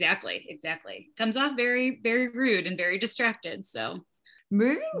 Yeah, exactly. Comes off very, very rude and very distracted. So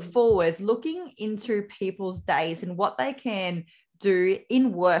moving forward, looking into people's days and what they can do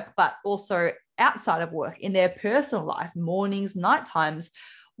in work, but also outside of work in their personal life, mornings, night times,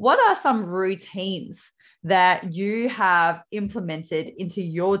 what are some routines that you have implemented into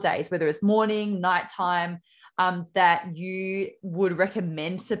your days, whether it's morning, nighttime, that you would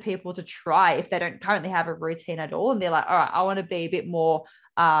recommend to people to try if they don't currently have a routine at all? And they're like, all right, I want to be a bit more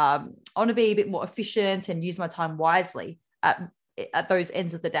efficient and use my time wisely at those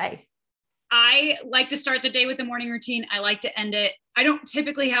ends of the day. I like to start the day with a morning routine. I like to end it I don't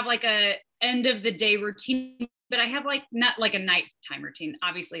typically have like a end of the day routine, but I have like not like a nighttime routine,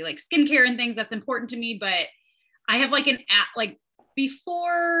 obviously like skincare and things that's important to me, but I have like like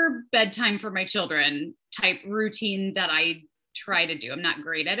before bedtime for my children type routine that I try to do. I'm not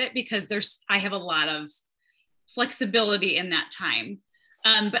great at it because I have a lot of flexibility in that time.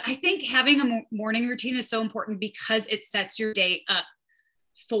 But I think having a morning routine is so important because it sets your day up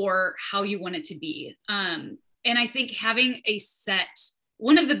for how you want it to be. And I think having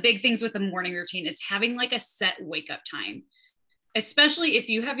one of the big things with a morning routine is having like a set wake up time, especially if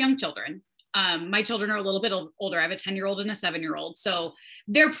you have young children. My children are a little bit older. I have a 10-year-old and a 7-year-old. So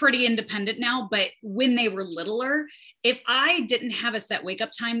they're pretty independent now, but when they were littler, if I didn't have a set wake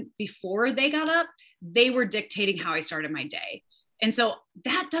up time before they got up, they were dictating how I started my day. And so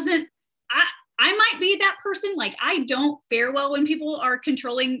I might be that person. Like I don't fare well when people are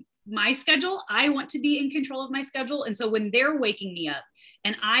controlling my schedule. I want to be in control of my schedule. And so when they're waking me up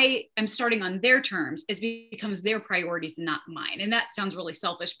and I am starting on their terms, it becomes their priorities, not mine. And that sounds really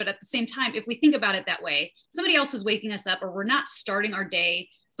selfish, but at the same time, if we think about it that way, somebody else is waking us up, or we're not starting our day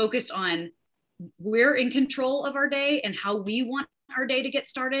focused on we're in control of our day and how we want our day to get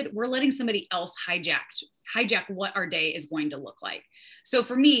started. We're letting somebody else hijack what our day is going to look like. So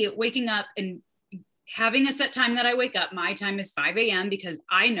for me, waking up and having a set time that I wake up, my time is 5 a.m. because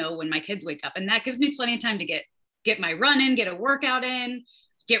I know when my kids wake up, and that gives me plenty of time to get my run in, get a workout in,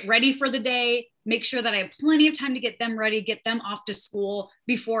 get ready for the day, make sure that I have plenty of time to get them ready, get them off to school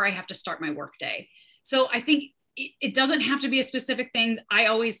before I have to start my work day. So I think it doesn't have to be a specific thing. I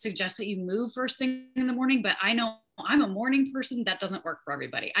always suggest that you move first thing in the morning, but I know I'm a morning person. That doesn't work for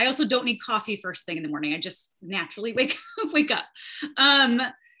everybody. I also don't need coffee first thing in the morning. I just naturally wake up.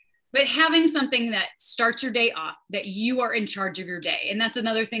 But having something that starts your day off, that you are in charge of your day. And that's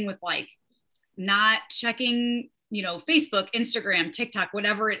another thing with like not checking, Facebook, Instagram, TikTok,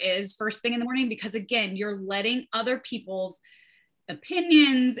 whatever it is first thing in the morning, because again, you're letting other people's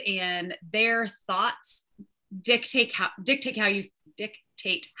opinions and their thoughts dictate how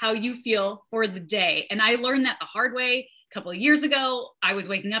you feel for the day. And I learned that the hard way a couple of years ago. I was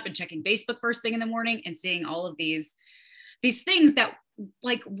waking up and checking Facebook first thing in the morning and seeing all of these things that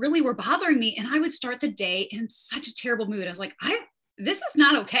like really were bothering me. And I would start the day in such a terrible mood. I was like, this is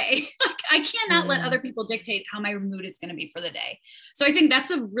not okay. Like I cannot let other people dictate how my mood is going to be for the day. So I think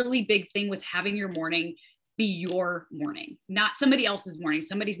that's a really big thing with having your morning be your morning, not somebody else's morning.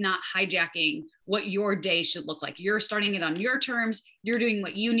 Somebody's not hijacking what your day should look like. You're starting it on your terms. You're doing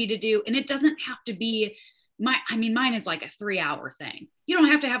what you need to do. And it doesn't have to be mine is like a 3-hour thing. You don't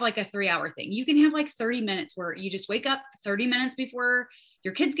have to have like a 3-hour thing. You can have like 30 minutes where you just wake up 30 minutes before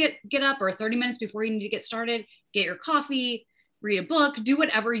your kids get up, or 30 minutes before you need to get started, get your coffee, read a book, do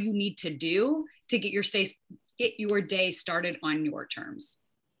whatever you need to do to get your day started on your terms.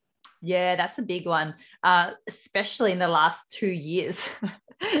 Yeah, that's a big one, especially in the last 2 years.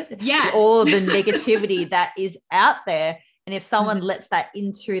 Yes. All the negativity that is out there. And if someone lets that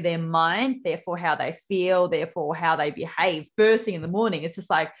into their mind, therefore how they feel, therefore how they behave first thing in the morning, it's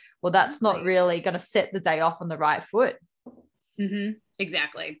just like, well, that's not really going to set the day off on the right foot. Mm-hmm.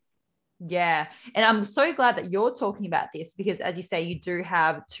 Exactly. Yeah. And I'm so glad that you're talking about this because, as you say, you do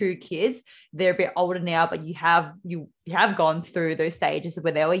have 2 kids. They're a bit older now, but you have gone through those stages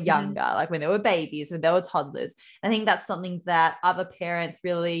where they were younger, like when they were babies, when they were toddlers. I think that's something that other parents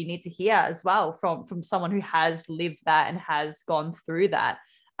really need to hear as well from someone who has lived that and has gone through that.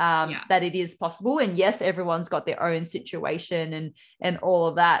 That it is possible. And yes, everyone's got their own situation and all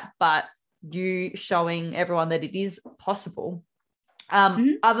of that, but you showing everyone that it is possible.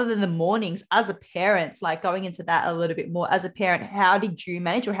 Other than the mornings, as a parent, like going into that a little bit more, as a parent, how did you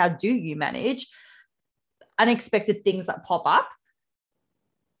manage, or how do you manage unexpected things that pop up,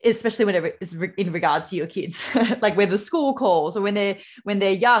 especially whenever it's in regards to your kids, like when the school calls, or when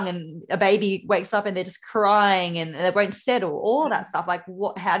they're young and a baby wakes up and they're just crying and they won't settle, all that stuff. Like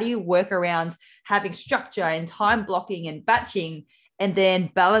how do you work around having structure and time blocking and batching, and then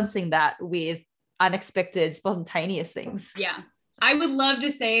balancing that with unexpected, spontaneous things? Yeah. I would love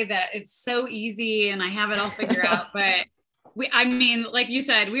to say that it's so easy and I have it all figured out, but like you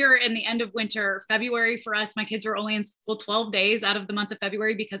said, we were in the end of winter. February for us, my kids were only in school 12 days out of the month of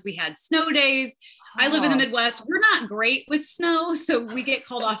February because we had snow days. I live in the Midwest. We're not great with snow, so we get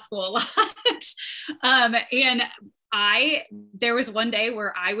called off school a lot. And there was one day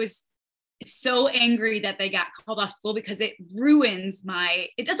where I was so angry that they got called off school because it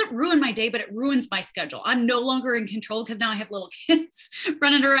doesn't ruin my day, but it ruins my schedule. I'm no longer in control because now I have little kids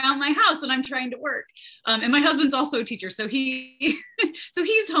running around my house when I'm trying to work. And my husband's also a teacher. So so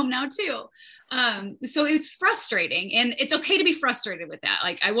he's home now too. So it's frustrating, and it's okay to be frustrated with that.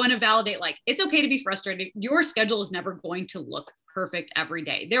 Like, I want to validate, like, it's okay to be frustrated. Your schedule is never going to look perfect every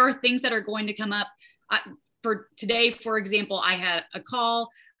day. There are things that are going to come up. For today, for example, I had a call.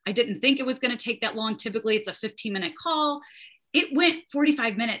 I didn't think it was going to take that long. Typically it's a 15-minute call. It went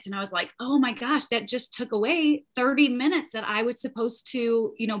 45 minutes. And I was like, oh my gosh, that just took away 30 minutes that I was supposed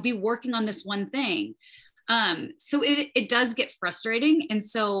to, be working on this one thing. So it does get frustrating. And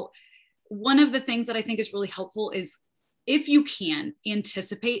so one of the things that I think is really helpful is, if you can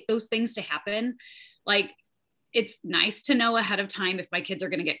anticipate those things to happen, like, it's nice to know ahead of time if my kids are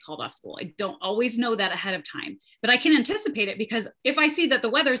going to get called off school. I don't always know that ahead of time, but I can anticipate it, because if I see that the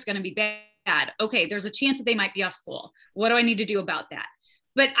weather is going to be bad, okay, there's a chance that they might be off school. What do I need to do about that?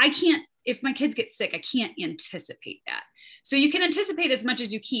 But I can't, if my kids get sick, I can't anticipate that. So you can anticipate as much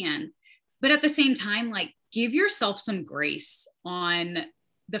as you can, but at the same time, like, give yourself some grace on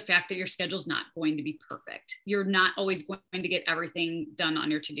the fact that your schedule's not going to be perfect. You're not always going to get everything done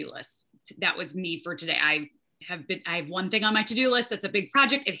on your to-do list. That was me for today. I have one thing on my to-do list that's a big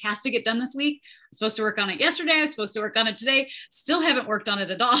project. It has to get done this week. I'm supposed to work on it yesterday. I was supposed to work on it today. Still haven't worked on it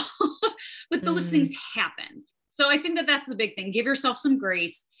at all. But those things happen. So I think that that's the big thing. Give yourself some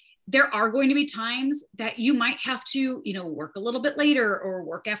grace. There are going to be times that you might have to, work a little bit later or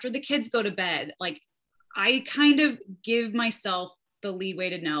work after the kids go to bed. Like, I kind of give myself the leeway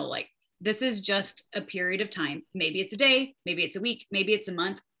to know, like, this is just a period of time. Maybe it's a day, maybe it's a week, maybe it's a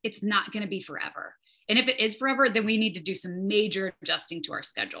month. It's not going to be forever. And if it is forever, then we need to do some major adjusting to our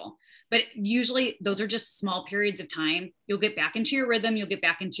schedule. But usually those are just small periods of time. You'll get back into your rhythm, you'll get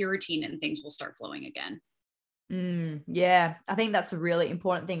back into your routine, and things will start flowing again. Yeah, I think that's a really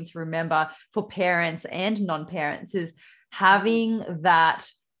important thing to remember for parents and non-parents, is having that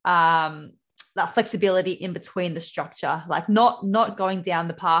flexibility in between the structure, like not going down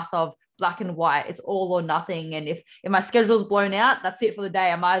the path of black and white. It's all or nothing. And if my schedule's blown out, that's it for the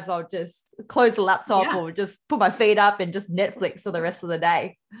day. I might as well just close the laptop or just put my feet up and just Netflix for the rest of the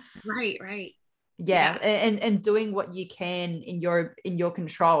day. Right. Yeah. And doing what you can in your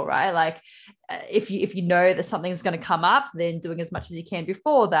control, right? Like, if you know that something's going to come up, then doing as much as you can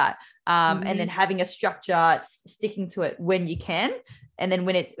before that. And then having a structure, sticking to it when you can. And then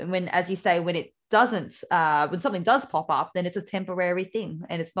when, as you say, when it doesn't, when something does pop up, then it's a temporary thing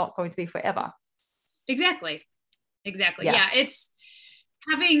and it's not going to be forever. Exactly. Yeah. It's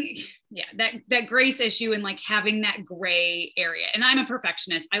having, that grace issue, and like having that gray area. And I'm a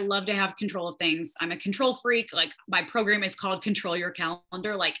perfectionist. I love to have control of things. I'm a control freak. Like, my program is called Control Your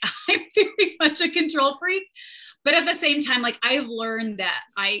Calendar. Like, I'm very much a control freak, but at the same time, like, I have learned that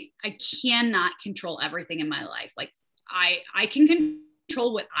I cannot control everything in my life. Like, I can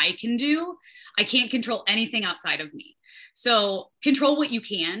control what I can do. I can't control anything outside of me. So control what you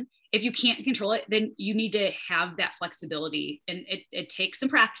can. If you can't control it, then you need to have that flexibility, and it takes some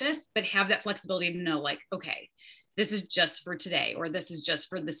practice, but have that flexibility to know, like, okay, this is just for today, or this is just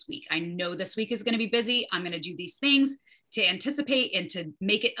for this week. I know this week is going to be busy. I'm going to do these things to anticipate and to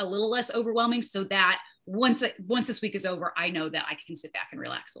make it a little less overwhelming, so that once this week is over, I know that I can sit back and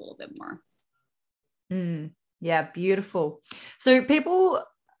relax a little bit more. Yeah, beautiful. So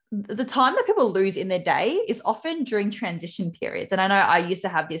the time that people lose in their day is often during transition periods. And I know I used to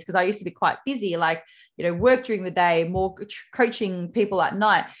have this because I used to be quite busy, like, work during the day, more coaching people at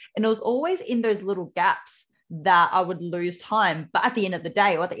night. And it was always in those little gaps that I would lose time. But at the end of the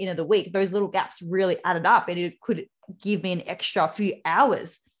day, or at the end of the week, those little gaps really added up, and it could give me an extra few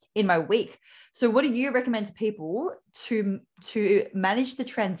hours in my week. So what do you recommend to people to manage the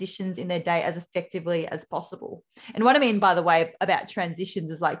transitions in their day as effectively as possible? And what I mean, by the way, about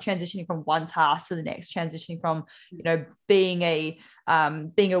transitions is like transitioning from one task to the next, transitioning from, being a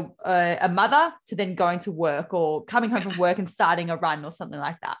mother to then going to work, or coming home from work and starting a run or something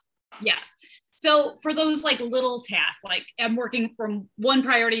like that. Yeah. So for those like little tasks, like I'm working from one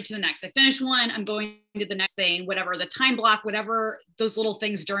priority to the next. I finish one, I'm going to the next thing, whatever the time block, whatever those little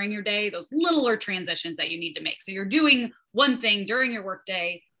things during your day, those littler transitions that you need to make. So you're doing one thing during your work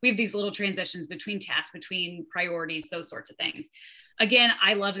day. We have these little transitions between tasks, between priorities, those sorts of things. Again,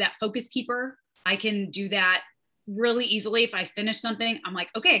 I love that focus keeper. I can do that really easily. If I finish something, I'm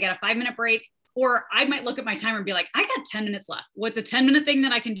like, okay, I got a 5-minute break. Or I might look at my timer and be like, I got 10 minutes left. What's a 10-minute thing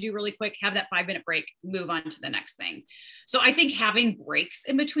that I can do really quick? Have that 5-minute break, move on to the next thing. So I think having breaks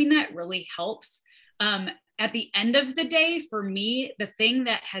in between that really helps. At the end of the day, for me, the thing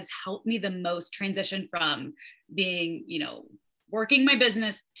that has helped me the most transition from being, working my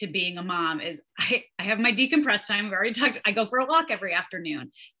business to being a mom is I have my decompress time. I've already talked. I go for a walk every afternoon.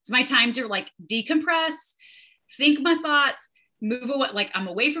 It's my time to like decompress, think my thoughts, move away. Like I'm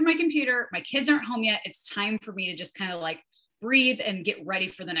away from my computer. My kids aren't home yet. It's time for me to just kind of like breathe and get ready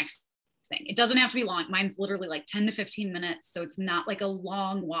for the next thing. It doesn't have to be long. Mine's literally like 10 to 15 minutes. So it's not like a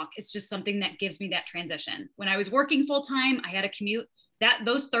long walk. It's just something that gives me that transition. When I was working full time, I had a commute.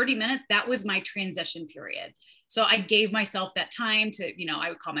 Those 30 minutes, that was my transition period. So I gave myself that time to, I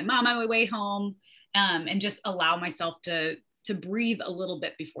would call my mom on my way home, and just allow myself to breathe a little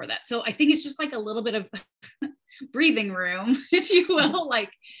bit before that. So I think it's just like a little bit of breathing room, if you will,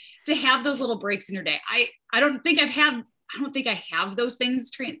 like to have those little breaks in your day. I don't think I have those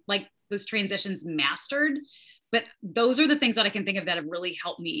things like those transitions mastered, but those are the things that I can think of that have really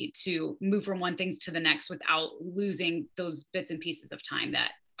helped me to move from one thing to the next without losing those bits and pieces of time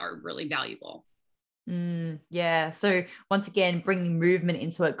that are really valuable. Yeah. So once again, bringing movement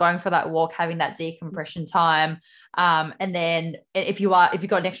into it, going for that walk, having that decompression time. And then if you've got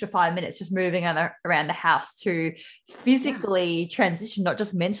an extra 5 minutes, just moving around the house to physically transition, not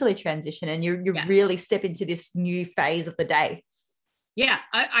just mentally transition. And you really step into this new phase of the day. Yeah.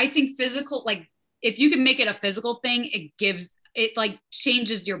 I think physical, like if you can make it a physical thing, it like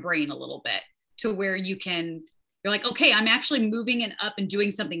changes your brain a little bit to where you're like, okay, I'm actually moving and up and doing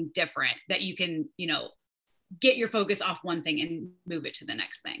something different that you can, get your focus off one thing and move it to the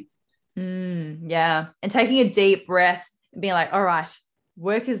next thing. Yeah. And taking a deep breath and being like, all right,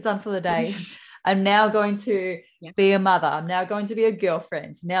 work is done for the day. I'm now going to be a mother. I'm now going to be a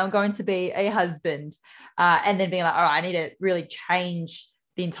girlfriend. Now I'm going to be a husband. And then being like, all right, I need to really change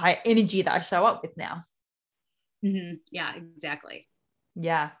the entire energy that I show up with now. Mm-hmm. Yeah, exactly.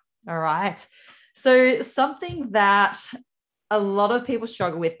 Yeah. All right. So something that a lot of people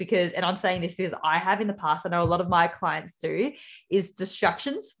struggle with and I'm saying this because I have in the past, I know a lot of my clients do, is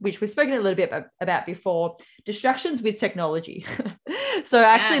distractions, which we've spoken a little bit about before, distractions with technology. So I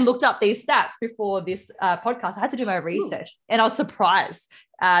actually looked up these stats before this podcast. I had to do my research and I was surprised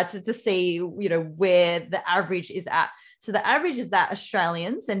to see, where the average is at. So the average is that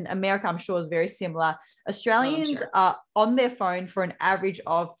Australians, and America, I'm sure, is very similar. Australians are on their phone for an average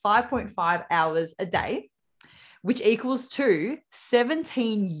of 5.5 hours a day, which equals to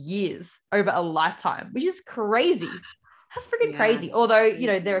 17 years over a lifetime, which is crazy. That's freaking crazy. Although,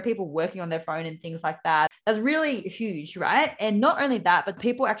 there are people working on their phone and things like that. That's really huge, right? And not only that, but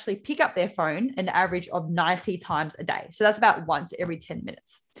people actually pick up their phone an average of 90 times a day. So that's about once every 10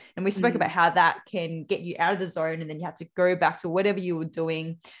 minutes. And we spoke about how that can get you out of the zone and then you have to go back to whatever you were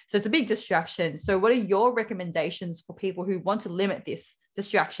doing. So it's a big distraction. So what are your recommendations for people who want to limit this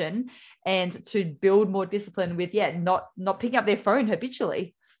distraction and to build more discipline with, not picking up their phone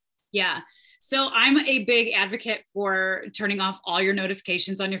habitually? Yeah. So I'm a big advocate for turning off all your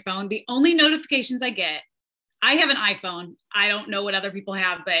notifications on your phone. The only notifications I have an iPhone. I don't know what other people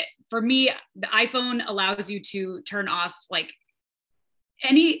have, but for me, the iPhone allows you to turn off like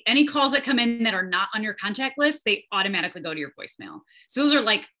any calls that come in that are not on your contact list, they automatically go to your voicemail. So those are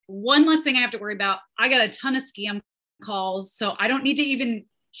like one less thing I have to worry about. I got a ton of scam calls, so I don't need to even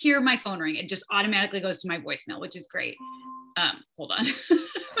hear my phone ring. It just automatically goes to my voicemail, which is great. Hold on.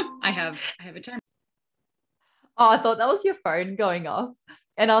 I have a timer. Oh, I thought that was your phone going off.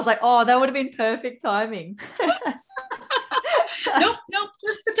 And I was like, oh, that would have been perfect timing. Nope.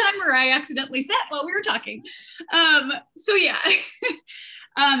 Just the timer I accidentally set while we were talking. So yeah,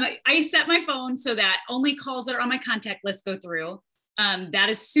 I set my phone so that only calls that are on my contact list go through. That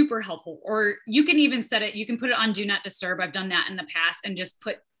is super helpful. Or you can even set it, you can put it on do not disturb. I've done that in the past and just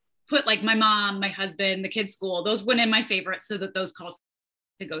put like my mom, my husband, the kids' school, those went in my favorites so that those calls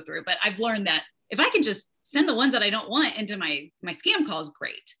could go through. But I've learned that if I can just send the ones that I don't want into my scam calls,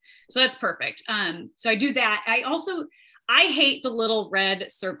 great. So that's perfect. So I do that. I hate the little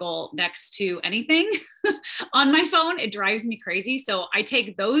red circle next to anything on my phone. It drives me crazy. So I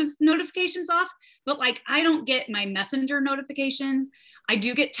take those notifications off, but like, I don't get my messenger notifications. I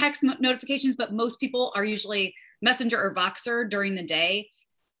do get text notifications, but most people are usually Messenger or Voxer during the day.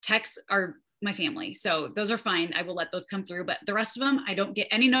 Texts are my family. So those are fine. I will let those come through, but the rest of them, I don't get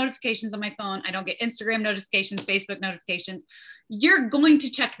any notifications on my phone. I don't get Instagram notifications, Facebook notifications. You're going to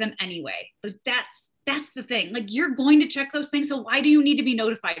check them anyway. That's that's the thing. Like, you're going to check those things. So why do you need to be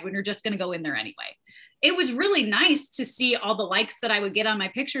notified when you're just going to go in there anyway? It was really nice to see all the likes that I would get on my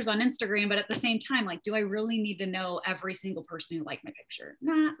pictures on Instagram. But at the same time, like, do I really need to know every single person who liked my picture?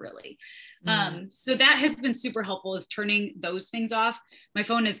 Not really. So that has been super helpful, is turning those things off. My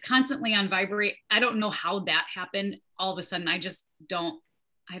phone is constantly on vibrate. I don't know how that happened. All of a sudden, I just don't,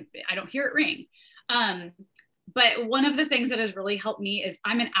 I don't hear it ring. But one of the things that has really helped me is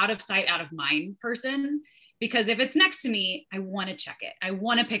I'm an out of sight, out of mind person, because if it's next to me, I want to check it. I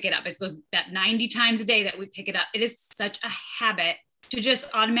want to pick it up. It's that 90 times a day that we pick it up. It is such a habit to just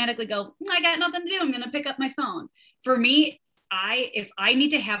automatically go, I got nothing to do, I'm going to pick up my phone. For me, if I need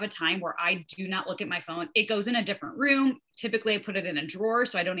to have a time where I do not look at my phone, it goes in a different room. Typically I put it in a drawer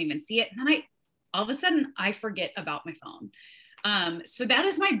so I don't even see it. And then all of a sudden I forget about my phone. So that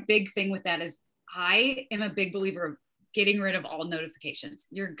is my big thing with that, is I am a big believer of getting rid of all notifications.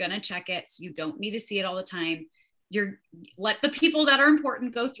 You're going to check it, so you don't need to see it all the time. Let the people that are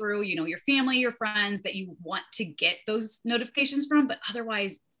important go through, your family, your friends that you want to get those notifications from, but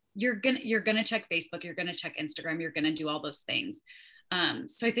otherwise you're going to check Facebook, you're going to check Instagram, you're going to do all those things.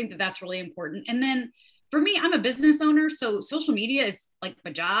 So I think that that's really important. And then for me, I'm a business owner, so social media is like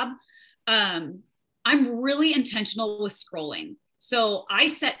my job. I'm really intentional with scrolling. So I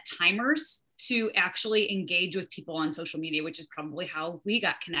set timers to actually engage with people on social media, which is probably how we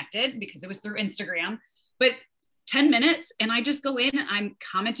got connected, because it was through Instagram. But 10 minutes and I just go in and I'm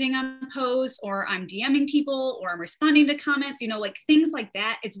commenting on posts, or I'm DMing people, or I'm responding to comments, like things like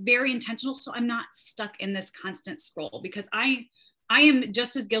that. It's very intentional. So I'm not stuck in this constant scroll, because I am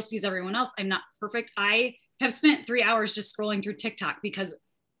just as guilty as everyone else. I'm not perfect. I have spent 3 hours just scrolling through TikTok because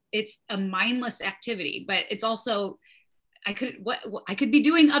it's a mindless activity, but it's also, I could be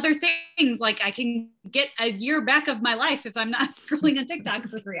doing other things. Like, I can get a year back of my life if I'm not scrolling on TikTok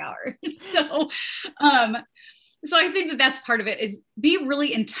for 3 hours. So I think that that's part of it, is be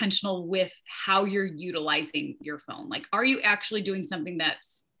really intentional with how you're utilizing your phone. Like, are you actually doing something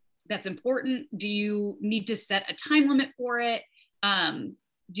that's important? Do you need to set a time limit for it?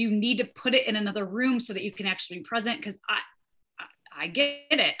 Do you need to put it in another room so that you can actually be present? Because I get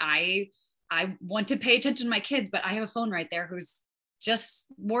it. I want to pay attention to my kids, but I have a phone right there who's just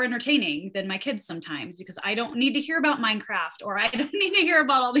more entertaining than my kids sometimes, because I don't need to hear about Minecraft, or I don't need to hear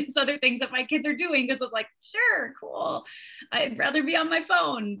about all these other things that my kids are doing, because it's like, sure, cool, I'd rather be on my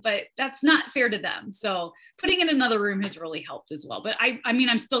phone, but that's not fair to them. So putting it in another room has really helped as well. But I mean,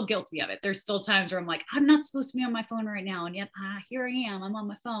 I'm still guilty of it. There's still times where I'm like, I'm not supposed to be on my phone right now. And yet here I am, I'm on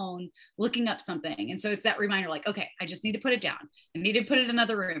my phone looking up something. And so it's that reminder, like, okay, I just need to put it down. I need to put it in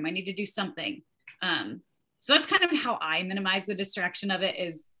another room. I need to do something. So that's kind of how I minimize the distraction of it,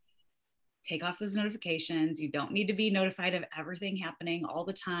 is take off those notifications. You don't need to be notified of everything happening all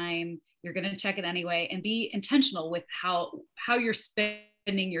the time. You're going to check it anyway, and be intentional with how you're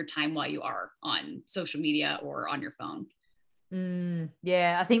spending your time while you are on social media or on your phone.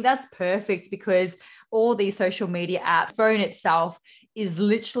 Yeah, I think that's perfect, because all these social media apps, phone itself is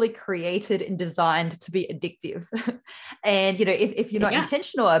literally created and designed to be addictive. And, if you're not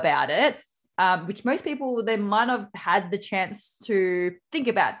intentional about it, which most people, they might have had the chance to think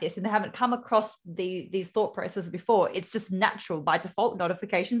about this and they haven't come across these thought processes before. It's just natural. By default,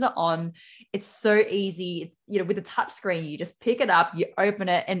 notifications are on. It's so easy. It's, with a touch screen, you just pick it up, you open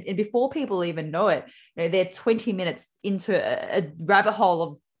it, and before people even know it, they're 20 minutes into a rabbit hole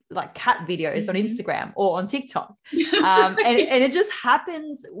of like cat videos on Instagram or on TikTok. And it just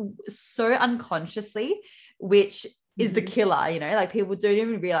happens so unconsciously, which is the killer, like people don't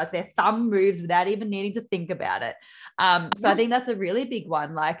even realize their thumb moves without even needing to think about it. So I think that's a really big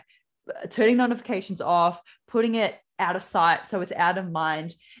one, like turning notifications off, putting it out of sight so it's out of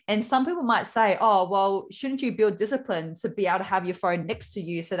mind. And some people might say, oh, well, shouldn't you build discipline to be able to have your phone next to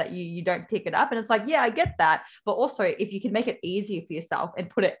you so that you don't pick it up? And it's like, yeah, I get that. But also, if you can make it easier for yourself and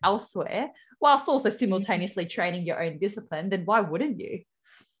put it elsewhere, whilst also simultaneously training your own discipline, then why wouldn't you?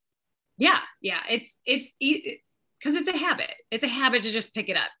 Yeah. It's because it's a habit. It's a habit to just pick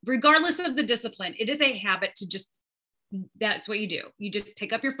it up, regardless of the discipline. It is a habit to just, that's what you do. You just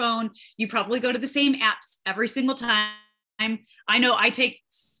pick up your phone. You probably go to the same apps every single time. I know I take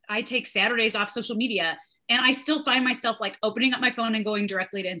Saturdays off social media, and I still find myself like opening up my phone and going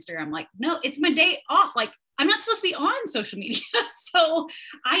directly to Instagram. Like, no, it's my day off. Like, I'm not supposed to be on social media. So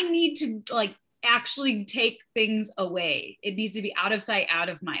I need to like actually take things away. It needs to be out of sight, out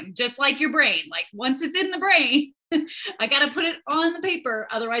of mind, just like your brain. Like, once it's in the brain, I got to put it on the paper.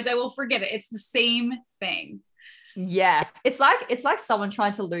 Otherwise I will forget it. It's the same thing. Yeah. It's like someone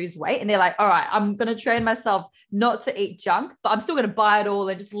trying to lose weight and they're like, all right, I'm gonna train myself not to eat junk, but I'm still gonna buy it all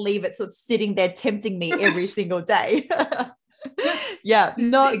and just leave it so it's sitting there tempting me every Correct. single day. Yep. Yeah,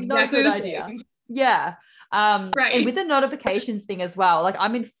 not a Exactly good the idea. same. Yeah. And with Right. the notifications thing as well, like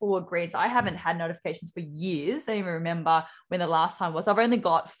I'm in full agreement. I haven't had notifications for years. I don't even remember when the last time was. I've only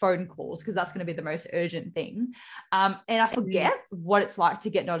got phone calls because that's going to be the most urgent thing. And I Mm, forget what it's like to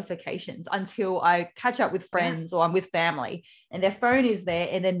get notifications until I catch up with yeah. friends or I'm with family and their phone is there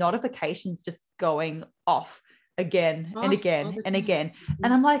and their notifications just going off again and Off all again the and time. again.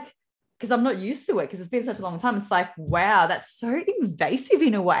 And Mhm. I'm like, because I'm not used to it because it's been such a long time. It's like, wow, that's so invasive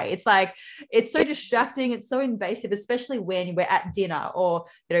in a way. It's like, it's so distracting. It's so invasive, especially when we're at dinner or,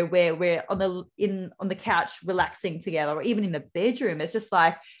 we're on the couch relaxing together or even in the bedroom. It's just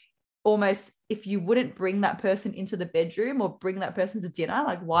like almost if you wouldn't bring that person into the bedroom or bring that person to dinner,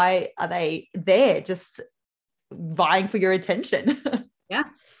 like why are they there just vying for your attention? Yeah,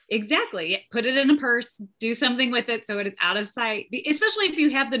 exactly. Put it in a purse, do something with it so it is out of sight, especially if you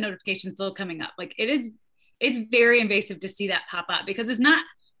have the notification still coming up. Like it's very invasive to see that pop up because it's not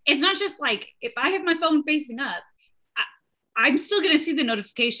just like if I have my phone facing up, I'm still going to see the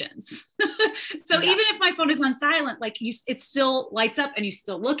notifications. So Yeah. even if my phone is on silent, like it still lights up and you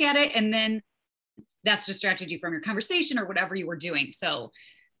still look at it. And then that's distracted you from your conversation or whatever you were doing. So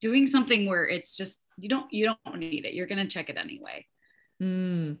doing something where it's just, you don't need it. You're going to check it anyway.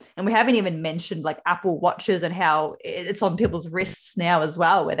 And we haven't even mentioned like Apple Watches and how it's on people's wrists now as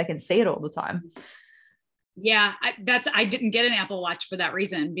well, where they can see it all the time. Yeah, I didn't get an Apple Watch for that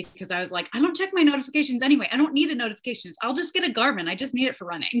reason because I was like, I don't check my notifications anyway. I don't need the notifications. I'll just get a Garmin. I just need it for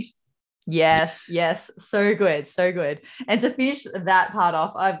running. Yes, yes, so good, so good. And to finish that part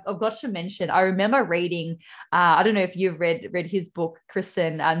off, I've got to mention. I remember reading. I don't know if you've read his book,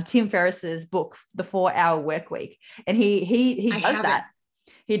 Kristen, Tim Ferriss's book, The 4 Hour Work Week, and he I does haven't. that.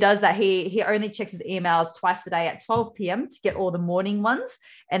 He does that. He only checks his emails twice a day at 12 p.m. to get all the morning ones,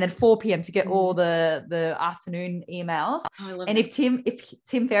 and then 4 p.m. to get all Mhm. the afternoon emails. Oh, I love And that. if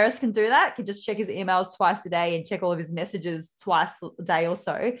Tim Ferriss can do that, can just check his emails twice a day and check all of his messages twice a day or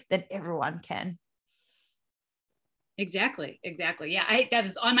so, then everyone can. Exactly. Exactly. Yeah, that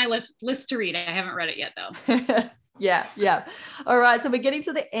is on my list to read. I haven't read it yet though. Yeah, yeah. All right. So we're getting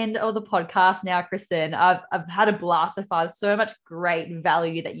to the end of the podcast now, Kristen. I've had a blast so far. So much great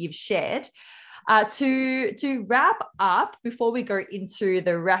value that you've shared. To wrap up, before we go into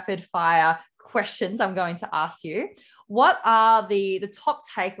the rapid fire questions I'm going to ask you, what are the top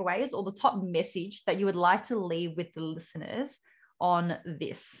takeaways or the top message that you would like to leave with the listeners on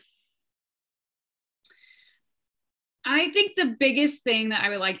this? I think the biggest thing that I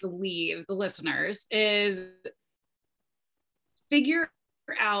would like to leave the listeners is figure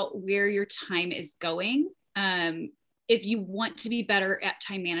out where your time is going. If you want to be better at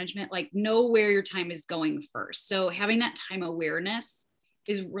time management, like know where your time is going first. So having that time awareness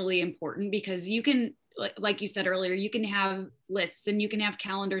is really important because you can, like you said earlier, you can have lists and you can have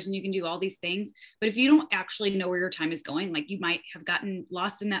calendars and you can do all these things. But if you don't actually know where your time is going, like you might have gotten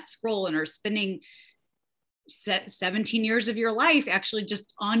lost in that scroll and are spending 17 years of your life actually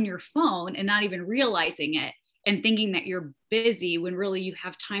just on your phone and not even realizing it and thinking that you're busy when really you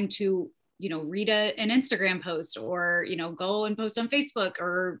have time to read an Instagram post or go and post on Facebook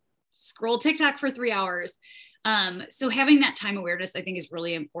or scroll TikTok for 3 hours. So having that time awareness I think is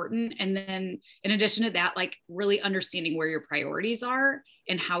really important, and then in addition to that, like really understanding where your priorities are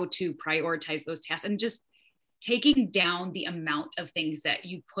and how to prioritize those tasks, and just taking down the amount of things that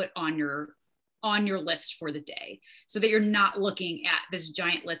you put on your list for the day so that you're not looking at this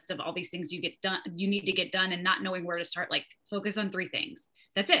giant list of all these things you need to get done and not knowing where to start. Like focus on 3 things.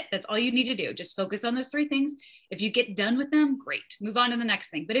 That's it. That's all you need to do. Just focus on those 3 things. If you get done with them, great. Move on to the next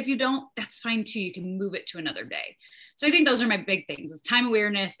thing. But if you don't, that's fine too. You can move it to another day. So I think those are my big things: is time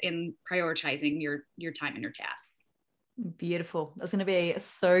awareness and prioritizing your time and your tasks. Beautiful. That's going to be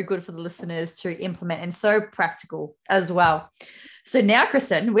so good for the listeners to implement and so practical as well. So now,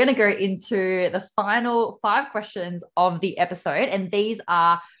 Kristen, we're going to go into the final 5 questions of the episode. And these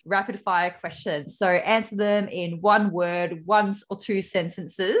are rapid fire questions. So answer them in 1 word, 1 or 2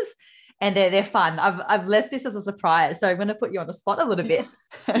 sentences. And they're fun. I've left this as a surprise. So I'm going to put you on the spot a little bit.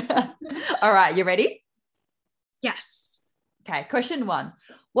 All right. You ready? Yes. Okay. Question 1.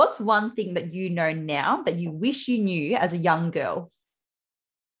 What's one thing that you know now that you wish you knew as a young girl?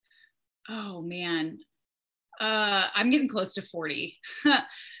 Oh man. I'm getting close to 40.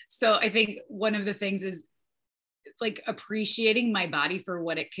 So I think one of the things is like appreciating my body for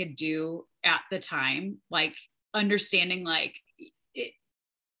what it could do at the time, like understanding like it,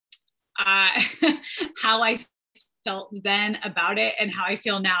 uh, how I felt then about it and how I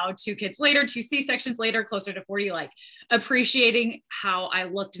feel now, 2 kids later, 2 C-sections later, closer to 40, like appreciating how I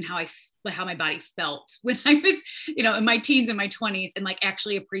looked and how my body felt when I was, in my teens and my 20s, and like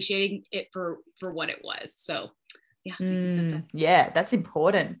actually appreciating it for what it was. So yeah. Yeah, that's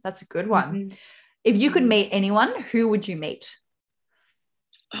important. That's a good one. Mm-hmm. If you could meet anyone, who would you meet?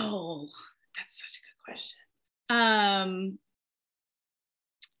 Oh, that's such a good question.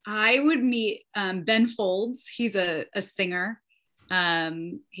 I would meet Ben Folds. He's a singer.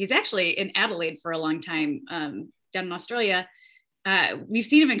 He's actually in Adelaide for a long time, down in Australia. We've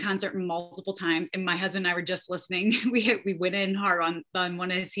seen him in concert multiple times, and my husband and I were just listening. We went in hard on one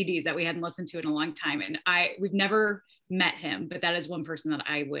of his CDs that we hadn't listened to in a long time, and we've never met him, but that is one person that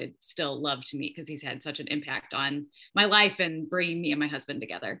I would still love to meet because he's had such an impact on my life and bringing me and my husband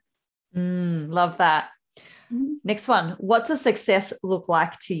together. Love that. Mm-hmm. Next one. What's a success look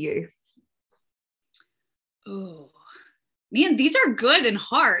like to you? Oh, man, these are good and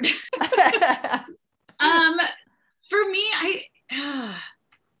hard. For me, I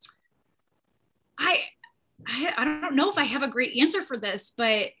don't know if I have a great answer for this,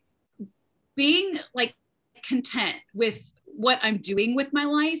 but being like content with what I'm doing with my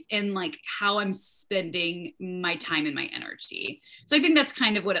life and like how I'm spending my time and my energy. So I think that's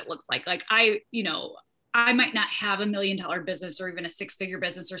kind of what it looks like. Like I might not have $1 million business or even a 6-figure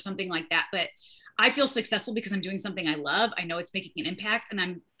business or something like that, but I feel successful because I'm doing something I love. I know it's making an impact,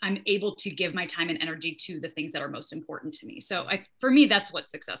 and I'm able to give my time and energy to the things that are most important to me. So for me, that's what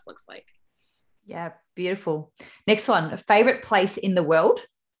success looks like. Yeah, beautiful. Next one. Favorite place in the world?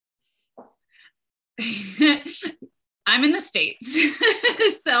 I'm in the States.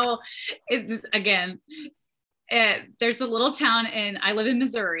 So it's, again, there's a little town, and I live in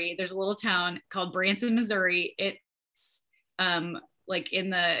Missouri. There's a little town called Branson, Missouri. It's like in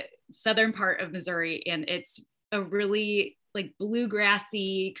the southern part of Missouri, and it's a really like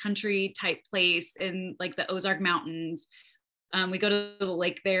bluegrassy country type place in like the Ozark Mountains. We go to the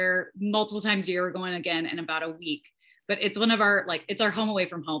lake there multiple times a year. We're going again in about a week, but it's one of our, like, it's our home away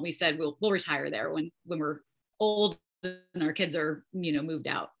from home. We said we'll retire there when we're old and our kids are, moved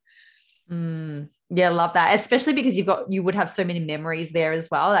out. Yeah, love that. Especially because you would have so many memories there as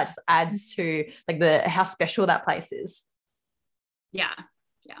well. That just adds to like how special that place is. Yeah.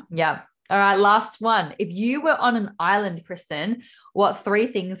 All right. Last one. If you were on an island, Kristen, what 3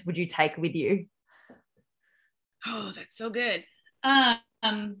 things would you take with you? Oh, that's so good.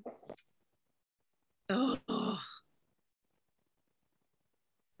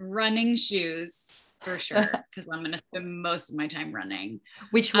 Running shoes for sure, because I'm going to spend most of my time running.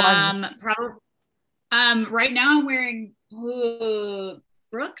 Which ones? Probably. Right now I'm wearing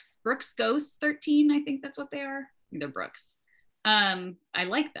Brooks Ghost 13. I think that's what they are. They're Brooks. I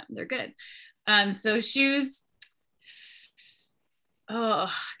like them. They're good. So shoes.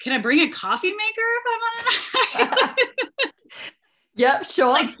 Oh, can I bring a coffee maker if I'm on an island? Yep,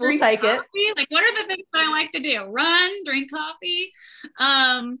 sure. Like we'll take coffee? it. Like, what are the things that I like to do? Run, drink coffee.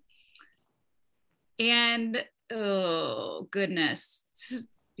 And oh goodness,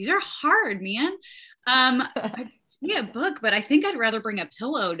 these are hard, man. I see a book, but I think I'd rather bring a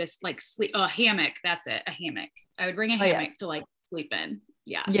pillow to like sleep. Oh, a hammock. That's it. A hammock. I would bring a hammock to like sleep in.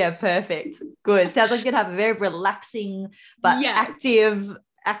 Yeah. Yeah, perfect. Good. Sounds like you'd have a very relaxing but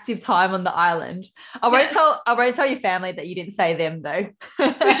active time on the island. I won't tell your family that you didn't say them though.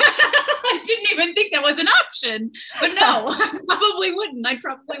 I didn't even think that was an option, but no, I probably wouldn't. I'd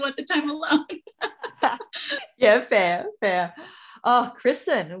probably want the time alone. Yeah, fair. Oh,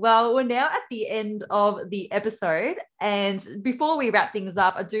 Kristen, well, we're now at the end of the episode. And before we wrap things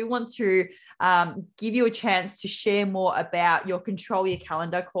up, I do want to give you a chance to share more about your Control Your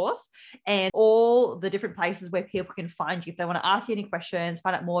Calendar course and all the different places where people can find you if they want to ask you any questions,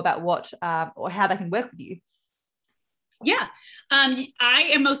 find out more about what or how they can work with you. Yeah.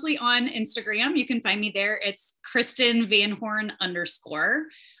 I am mostly on Instagram. You can find me there. It's Kristen Van Horn _.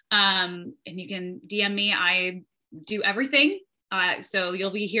 And you can DM me. I do everything. So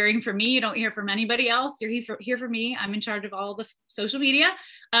you'll be hearing from me. You don't hear from anybody else. You're hear from me. I'm in charge of all the social media.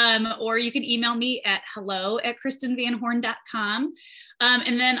 Or you can email me at hello@kristenvanhorn.com.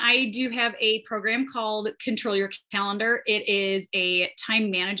 And then I do have a program called Control Your Calendar. It is a time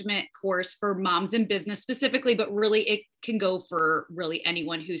management course for moms in business specifically, but really it can go for really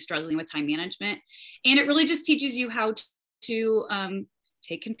anyone who's struggling with time management. And it really just teaches you how to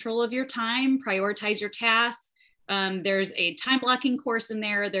take control of your time, prioritize your tasks. There's a time blocking course in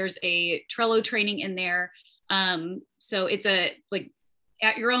there. There's a Trello training in there. So it's a like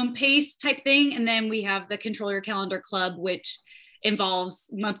at your own pace type thing. And then we have the Control Your Calendar Club, which involves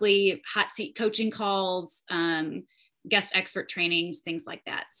monthly hot seat coaching calls, guest expert trainings, things like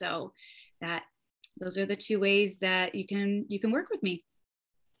that. So those are the two ways that you can work with me.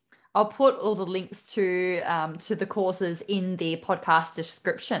 I'll put all the links to the courses in the podcast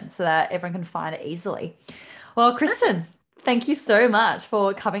description so that everyone can find it easily. Well, Kristen, thank you so much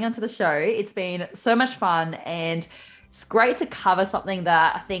for coming onto the show. It's been so much fun, and it's great to cover something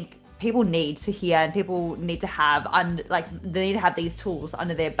that I think people need to hear and people need to have, they need to have these tools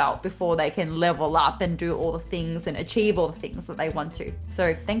under their belt before they can level up and do all the things and achieve all the things that they want to.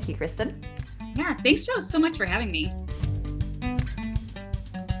 So thank you, Kristen. Yeah, thanks, Joe, so much for having me.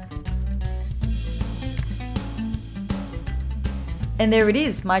 And there it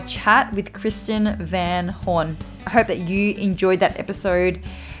is, my chat with Kristen Van Horn. I hope that you enjoyed that episode,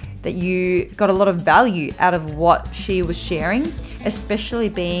 that you got a lot of value out of what she was sharing, especially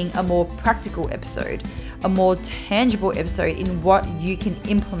being a more practical episode, a more tangible episode in what you can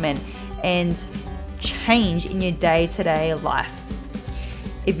implement and change in your day-to-day life.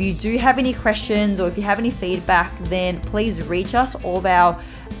 If you do have any questions or if you have any feedback, then please reach us. All of our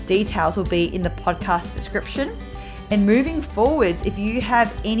details will be in the podcast description. And moving forwards, if you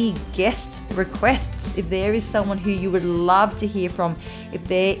have any guest requests, if there is someone who you would love to hear from, if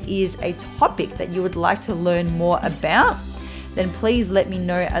there is a topic that you would like to learn more about, then please let me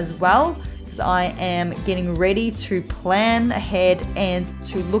know as well, because I am getting ready to plan ahead and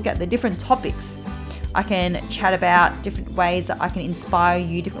to look at the different topics. I can chat about different ways that I can inspire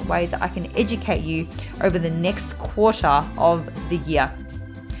you, different ways that I can educate you over the next quarter of the year.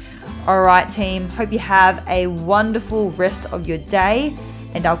 All right, team. Hope you have a wonderful rest of your day,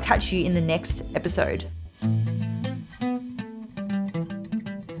 and I'll catch you in the next episode.